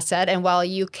asset. And while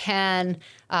you can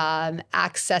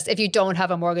access, if you don't have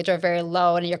a mortgage or very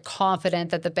low and you're confident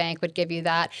that the bank would give you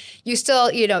that, you still,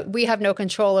 we have no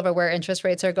control over where interest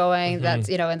rates are going. That's,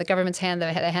 in the government's hand,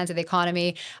 the hands of the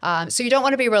economy. So you don't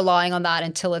want to be relying on that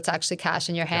until it's actually cash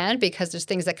in your hand, because there's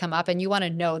things that come up and you want to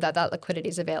know that liquidity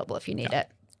is available if you need it.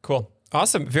 Cool.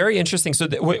 Awesome. Very interesting. So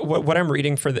what I'm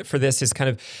reading for this is kind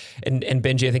of, and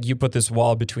Benji, I think you put this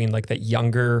wall between like that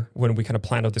younger, when we kind of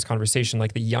planned out this conversation,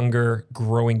 like the younger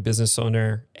growing business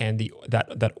owner and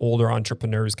that older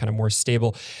entrepreneur is kind of more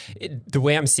stable. The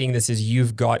way I'm seeing this is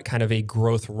you've got kind of a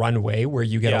growth runway where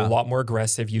you get a lot more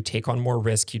aggressive, you take on more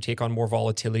risk, you take on more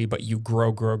volatility, but you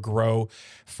grow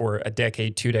for a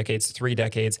decade, 2 decades, 3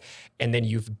 decades, and then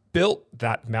you've built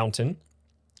that mountain.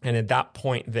 And at that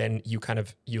point, then you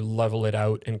you level it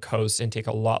out and coast and take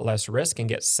a lot less risk and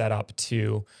get set up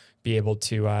to be able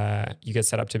to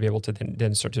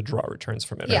then start to draw returns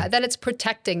from it. Yeah, right? That it's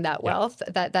protecting that wealth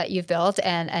that you've built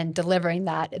and delivering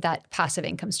that passive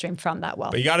income stream from that wealth.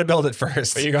 But you got to build it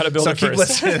first. So keep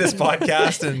listening to this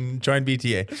podcast and join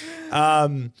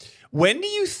BTA. When do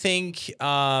you think,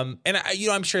 I'm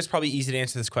sure it's probably easy to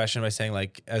answer this question by saying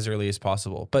like as early as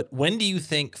possible, but when do you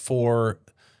think, for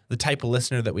the type of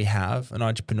listener that we have, an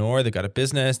entrepreneur, they got a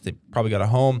business, they probably got a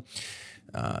home,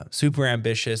 super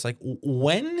ambitious, like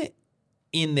when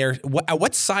at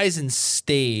what size and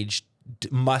stage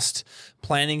must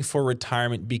planning for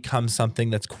retirement become something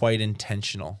that's quite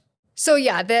intentional? So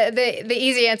yeah, the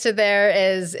easy answer there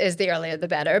is the earlier the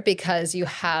better, because you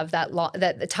have that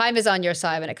the time is on your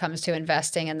side when it comes to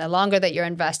investing, and the longer that you're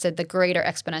invested, the greater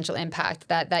exponential impact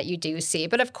that you do see.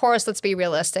 But of course, let's be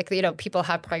realistic. People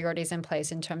have priorities in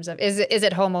place in terms of is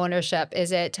it home ownership?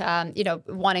 Is it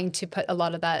wanting to put a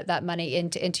lot of that money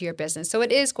into your business? So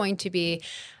it is going to be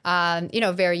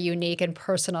very unique and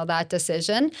personal, that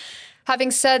decision.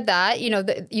 Having said that,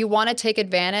 you want to take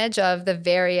advantage of the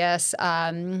various,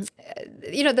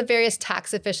 the various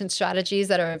tax efficient strategies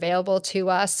that are available to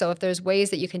us. So if there's ways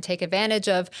that you can take advantage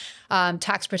of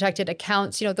tax protected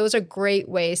accounts, those are great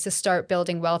ways to start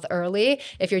building wealth early.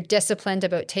 If you're disciplined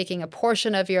about taking a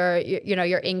portion of your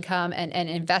income and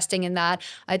investing in that,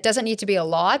 it doesn't need to be a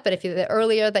lot, but the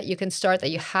earlier that you can start, that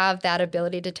you have that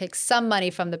ability to take some money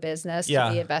from the business to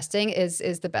be investing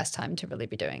is the best time to really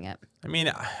be doing it. I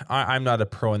mean, I'm not a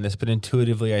pro in this, but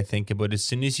intuitively I think about as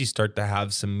soon as you start to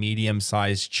have some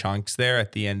medium-sized chunks there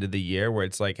at the end of the year where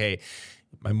it's like, hey,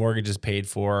 my mortgage is paid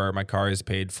for, my car is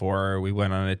paid for, we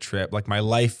went on a trip, like my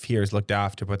life here is looked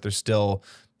after, but there's still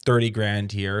 30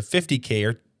 grand here,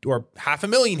 50K or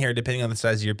 $500,000 here, depending on the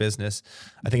size of your business.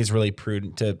 I think it's really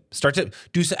prudent to start to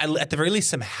do, at the very least,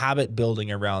 some habit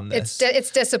building around this. It's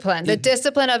discipline. The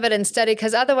discipline of it and study,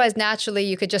 because otherwise, naturally,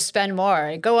 you could just spend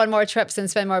more, go on more trips and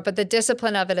spend more. But the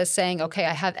discipline of it is saying, okay,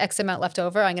 I have X amount left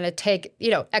over. I'm going to take,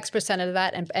 X percent of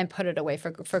that and put it away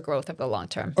for growth over the long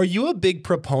term. Are you a big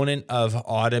proponent of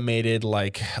automated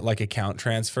like account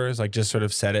transfers, like just sort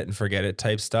of set it and forget it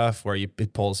type stuff, where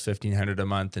it pulls $1,500 a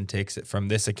month and takes it from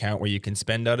this account where you can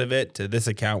spend out of it to this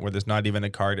account where there's not even a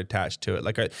card attached to it?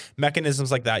 Like, are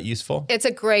mechanisms like that useful? It's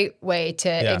a great way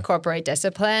to incorporate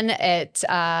discipline. It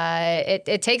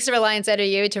takes the reliance out of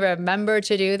you to remember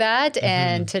to do that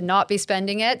and to not be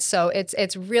spending it. So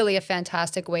it's really a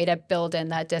fantastic way to build in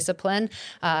that discipline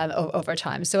over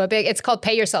time. So it's called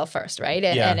pay yourself first, right?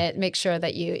 And it makes sure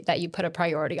that you put a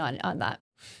priority on that.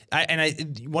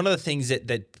 One of the things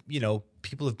that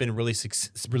people have been really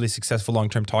successful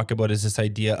long-term talk about is this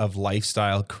idea of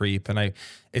lifestyle creep. And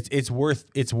it's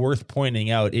worth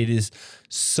pointing out, it is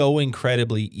so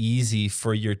incredibly easy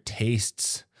for your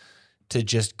tastes to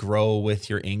just grow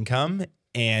with your income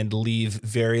and leave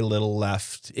very little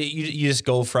left. You just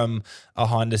go from a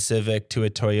Honda Civic to a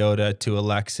Toyota to a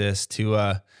Lexus to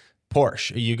a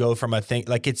Porsche. You go from a thing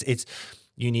like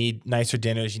you need nicer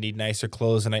dinners, you need nicer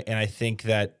clothes, and I think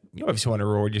that you obviously want to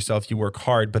reward yourself, you work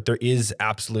hard, but there is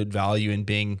absolute value in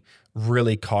being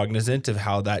really cognizant of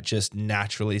how that just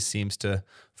naturally seems to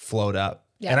float up.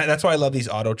 Yeah. And that's why I love these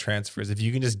auto transfers. If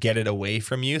you can just get it away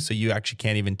from you so you actually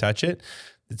can't even touch it,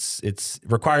 it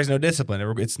requires no discipline.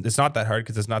 It's not that hard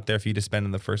because it's not there for you to spend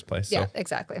in the first place. Yeah,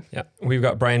 exactly. Yeah, we've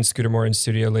got Brian Scudamore in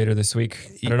studio later this week.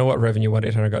 I don't know what revenue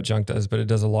 1-800 Got Junk does, but it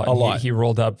does a lot. He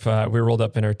rolled up. We rolled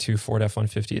up in our 2 Ford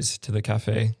F-150s to the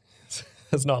cafe.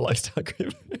 It's not lifestyle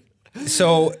creep.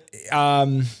 So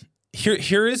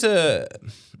here is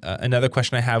another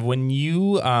question I have. When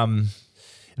you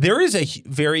there is a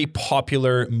very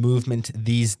popular movement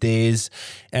these days,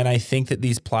 and I think that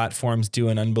these platforms do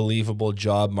an unbelievable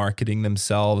job marketing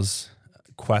themselves.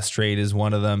 Questrade is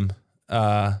one of them.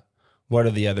 What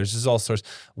are the others? There's all sorts.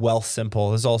 Wealth Simple.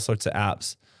 There's all sorts of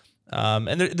apps.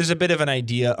 And there's a bit of an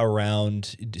idea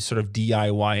around sort of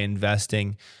DIY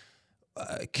investing.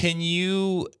 Can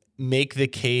you make the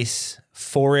case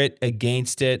for it,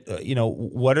 against it?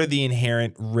 What are the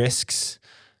inherent risks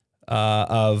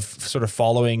of sort of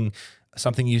following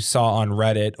something you saw on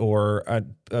Reddit or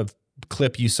a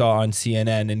clip you saw on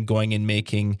CNN and going and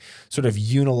making sort of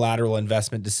unilateral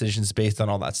investment decisions based on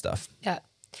all that stuff? Yeah.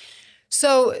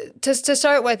 So to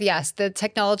start with, yes, the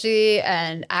technology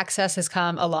and access has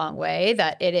come a long way,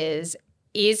 that it is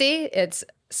easy. It's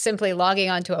simply logging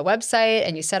onto a website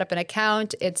and you set up an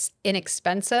account. It's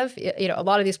inexpensive. A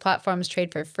lot of these platforms trade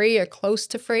for free or close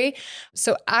to free.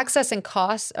 So access and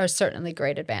costs are certainly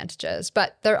great advantages,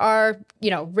 but there are,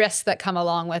 risks that come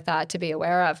along with that to be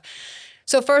aware of.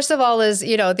 So first of all is,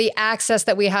 the access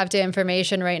that we have to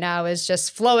information right now is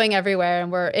just flowing everywhere and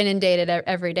we're inundated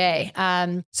every day.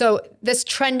 So this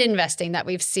trend investing that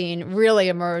we've seen really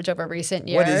emerge over recent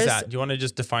years. What is that? Do you want to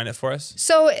just define it for us?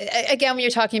 So again, when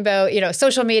you're talking about,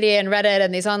 social media and Reddit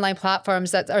and these online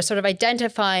platforms that are sort of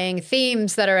identifying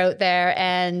themes that are out there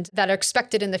and that are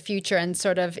expected in the future, and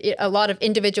sort of a lot of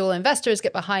individual investors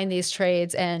get behind these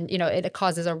trades, and, it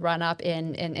causes a run up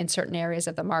in certain areas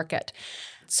of the market.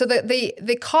 So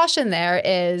the caution there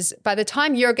is, by the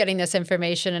time you're getting this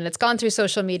information and it's gone through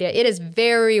social media, it is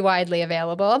very widely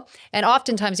available. And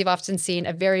oftentimes you've often seen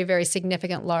a very, very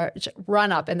significant large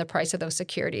run up in the price of those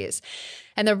securities.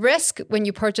 And the risk when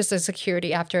you purchase a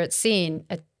security after it's seen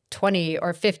a 20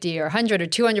 or 50 or 100 or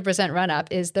 200% run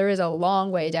up is there is a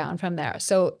long way down from there.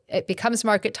 So it becomes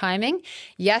market timing.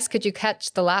 Yes, could you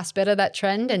catch the last bit of that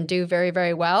trend and do very,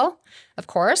 very well? of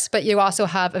course, but you also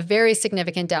have a very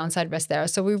significant downside risk there.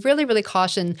 So we really, really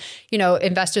caution,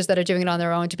 investors that are doing it on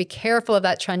their own to be careful of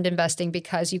that trend investing,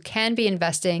 because you can be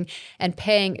investing and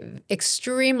paying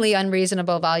extremely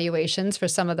unreasonable valuations for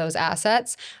some of those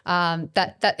assets.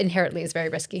 That inherently is very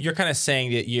risky. You're kind of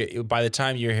saying that by the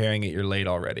time you're hearing it, you're late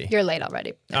already. You're late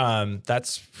already.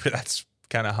 That's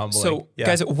kind of humbling. So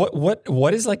guys,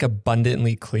 what is like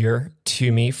abundantly clear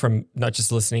to me from not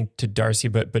just listening to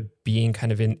Darcie, but being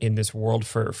kind of in this world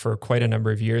for quite a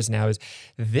number of years now, is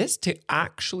this: to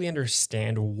actually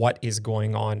understand what is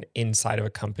going on inside of a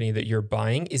company that you're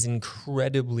buying is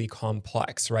incredibly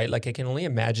complex, right? Like I can only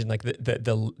imagine like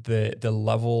the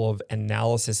level of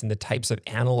analysis and the types of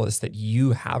analysts that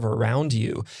you have around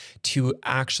you to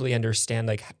actually understand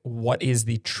like what is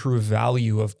the true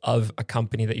value of a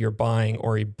company that you're buying,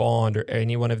 or a bond, or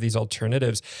any one of these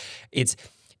alternatives.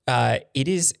 It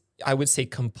is, I would say,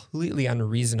 completely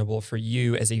unreasonable for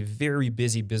you as a very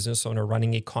busy business owner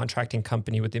running a contracting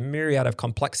company with a myriad of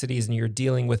complexities, and you're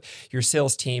dealing with your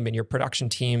sales team and your production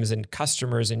teams and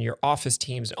customers and your office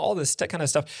teams and all this kind of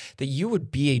stuff, that you would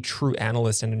be a true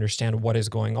analyst and understand what is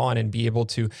going on and be able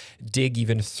to dig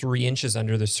even 3 inches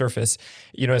under the surface,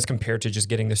 as compared to just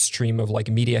getting the stream of like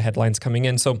media headlines coming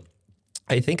in. So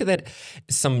I think that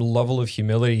some level of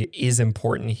humility is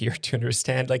important here to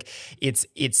understand. Like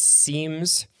it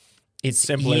seems it's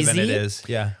simpler easy than it is.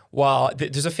 Yeah. Well,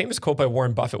 there's a famous quote by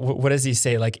Warren Buffett. What does he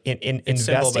say? Like it's investing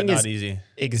simple, but not easy.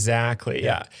 Exactly.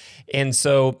 Yeah. And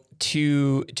so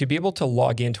to be able to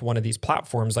log into one of these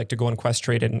platforms, like to go on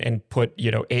Questrade and put,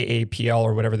 AAPL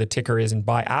or whatever the ticker is and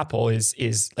buy Apple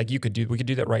is like we could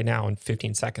do that right now in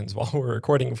 15 seconds while we're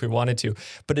recording if we wanted to.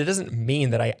 But it doesn't mean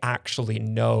that I actually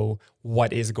know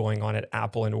what is going on at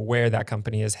Apple and where that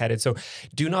company is headed. So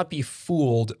do not be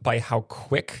fooled by how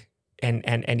quick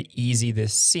and easy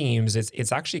this seems.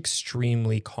 It's actually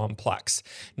extremely complex,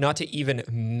 not to even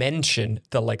mention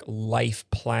the like life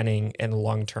planning and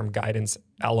long-term guidance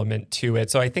element to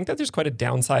it. So I think that there's quite a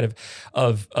downside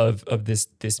of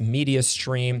this media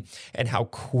stream and how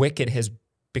quick it has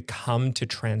become to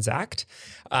transact,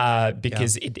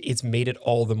 because it's made it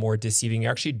all the more deceiving.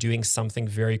 You're actually doing something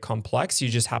very complex. You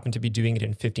just happen to be doing it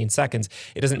in 15 seconds.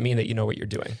 It doesn't mean that you know what you're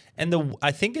doing. And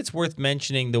I think it's worth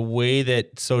mentioning the way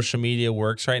that social media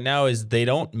works right now is they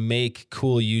don't make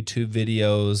cool YouTube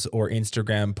videos or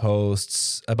Instagram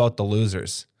posts about the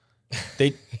losers.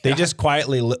 They just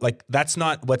quietly, like, that's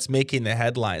not what's making the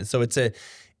headlines. So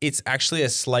it's actually a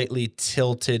slightly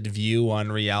tilted view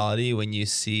on reality when you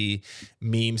see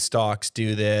meme stocks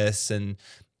do this and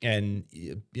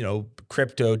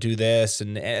crypto do this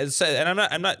and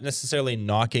I'm not necessarily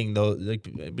knocking those. Like,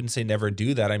 I wouldn't say never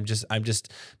do that. I'm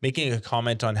just making a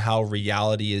comment on how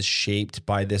reality is shaped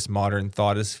by this modern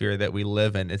thoughtosphere that we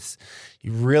live in.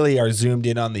 You really are zoomed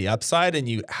in on the upside and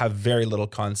you have very little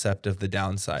concept of the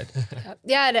downside.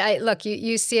 Yeah. And look,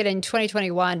 you see it in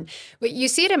 2021, but you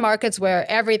see it in markets where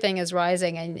everything is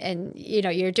rising and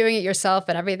you're doing it yourself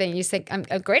and everything. You think, I'm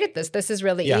great at this. This is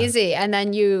really easy. And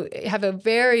then you have a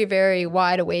very, very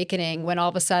wide awakening when all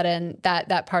of a sudden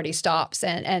that party stops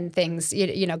and things,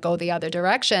 go the other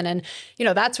direction. And,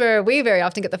 that's where we very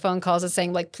often get the phone calls of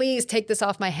saying like, please take this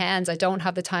off my hands. I don't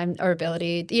have the time or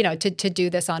ability, to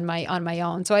do this on my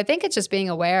own. So I think it's just being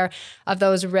aware of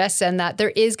those risks and that there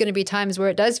is going to be times where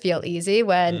it does feel easy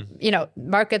when,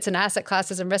 markets and asset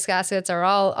classes and risk assets are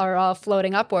all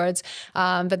floating upwards.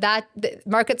 But the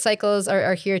market cycles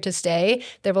are here to stay.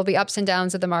 There will be ups and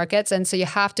downs of the markets. And so you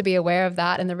have to be aware of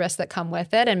that and the risks that come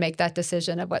with it and make that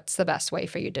decision of what's the best way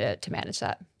for you to manage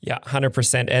that. Yeah,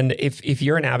 100%. And if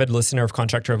you're an avid listener of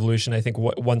Contract Revolution, I think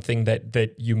one thing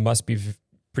that you must be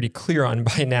pretty clear on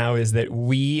by now is that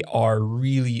we are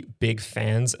really big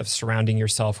fans of surrounding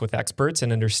yourself with experts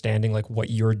and understanding like what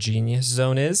your genius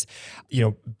zone is.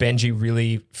 Benji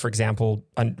really, for example,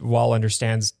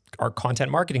 understands our content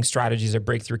marketing strategies at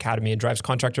Breakthrough Academy and drives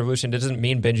Contract Revolution. It doesn't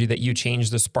mean, Benji, that you change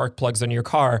the spark plugs on your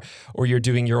car or you're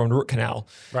doing your own root canal.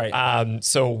 Right.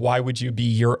 So why would you be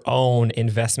your own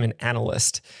investment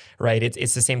analyst, right?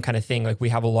 It's the same kind of thing. Like, we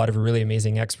have a lot of really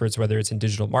amazing experts, whether it's in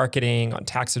digital marketing, on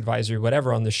tax advisory,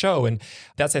 whatever, on the show. And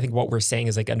that's, I think, what we're saying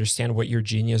is like, understand what your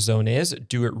genius zone is,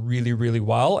 do it really, really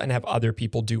well, and have other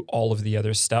people do all of the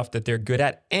other stuff that they're good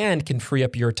at and can free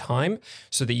up your time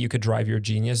so that you could drive your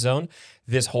genius zone.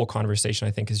 This whole conversation,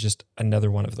 I think, is just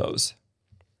another one of those.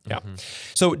 Yeah. Mm-hmm.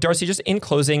 So, Darcie, just in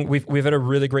closing, we've had a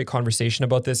really great conversation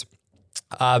about this.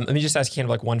 Let me just ask you kind of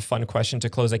like one fun question to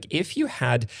close. Like if you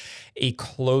had a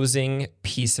closing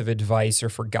piece of advice or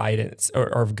for guidance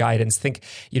or guidance, think,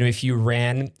 if you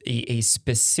ran a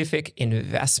specific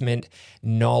investment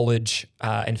knowledge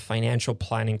and financial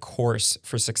planning course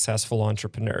for successful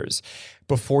entrepreneurs,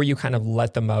 before you kind of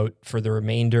let them out for the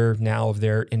remainder now of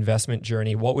their investment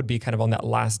journey, what would be kind of on that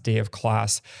last day of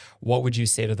class? What would you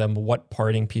say to them? What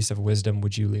parting piece of wisdom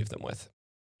would you leave them with?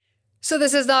 So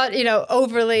this is not,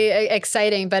 overly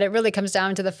exciting, but it really comes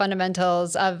down to the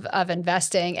fundamentals of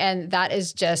investing, and that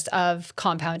is just of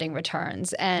compounding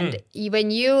returns. And when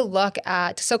you look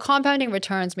at, so compounding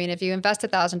returns mean if you invest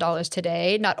 $1,000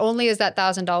 today, not only is that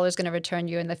 $1,000 going to return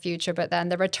you in the future, but then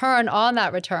the return on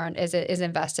that return is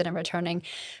invested and returning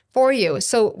for you.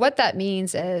 So what that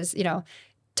means is,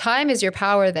 time is your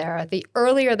power there. The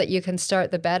earlier that you can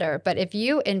start, the better. But if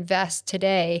you invest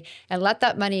today and let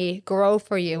that money grow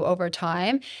for you over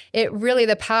time,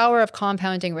 the power of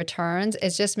compounding returns, it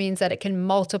just means that it can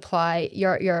multiply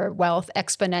your wealth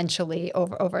exponentially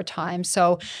over time.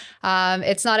 So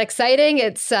it's not exciting.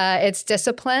 It's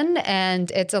discipline,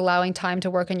 and it's allowing time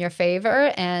to work in your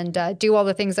favor and do all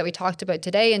the things that we talked about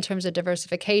today in terms of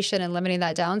diversification and limiting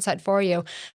that downside for you.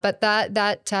 But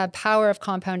that power of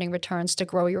compounding returns to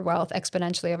grow your wealth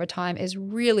exponentially over time is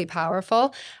really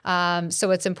powerful.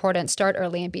 So it's important, start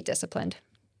early and be disciplined.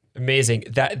 Amazing.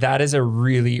 That is a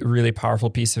really, really powerful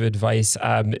piece of advice.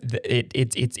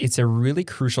 It's a really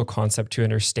crucial concept to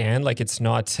understand. Like it's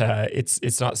not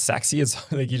sexy.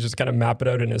 It's like you just kind of map it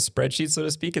out in a spreadsheet, so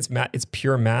to speak. It's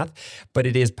pure math, but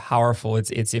it is powerful.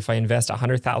 It's if I invest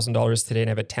 $100,000 today and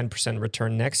have a 10%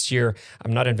 return next year,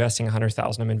 I'm not investing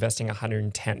 100,000. I'm investing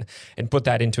 110, and put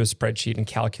that into a spreadsheet and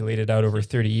calculate it out over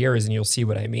 30 years, and you'll see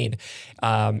what I mean.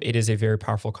 It is a very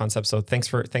powerful concept. So thanks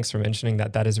for mentioning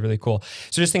that. That is really cool.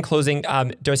 So just in closing,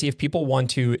 Darcie, if people want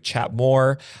to chat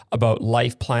more about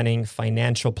life planning,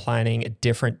 financial planning,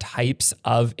 different types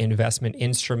of investment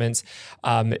instruments,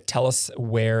 tell us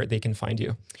where they can find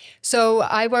you. So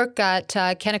I work at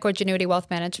Canaccord Genuity Wealth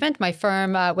Management. My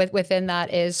firm within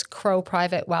that is Crowe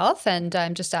Private Wealth, and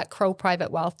I'm just at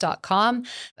croweprivatewealth.com.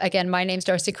 Again, my name's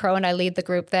Darcie Crowe, and I lead the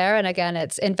group there. And again,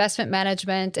 it's investment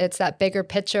management. It's that bigger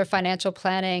picture, financial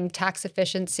planning, tax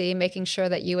efficiency, making sure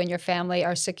that you and your family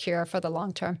are secure for the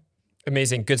long term.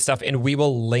 Amazing. Good stuff. And we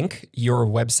will link your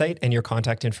website and your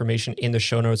contact information in the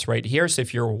show notes right here. So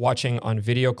if you're watching on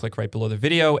video, click right below the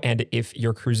video. And if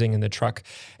you're cruising in the truck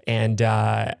and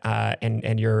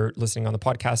you're listening on the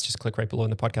podcast, just click right below in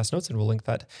the podcast notes and we'll link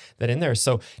that in there.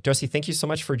 So Darcie, thank you so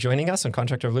much for joining us on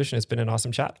Contract Revolution. It's been an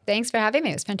awesome chat. Thanks for having me.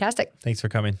 It was fantastic. Thanks for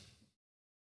coming.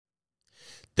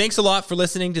 Thanks a lot for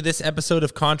listening to this episode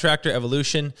of Contractor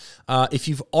Evolution. If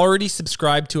you've already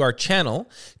subscribed to our channel,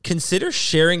 consider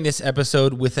sharing this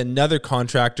episode with another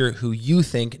contractor who you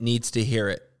think needs to hear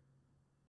it.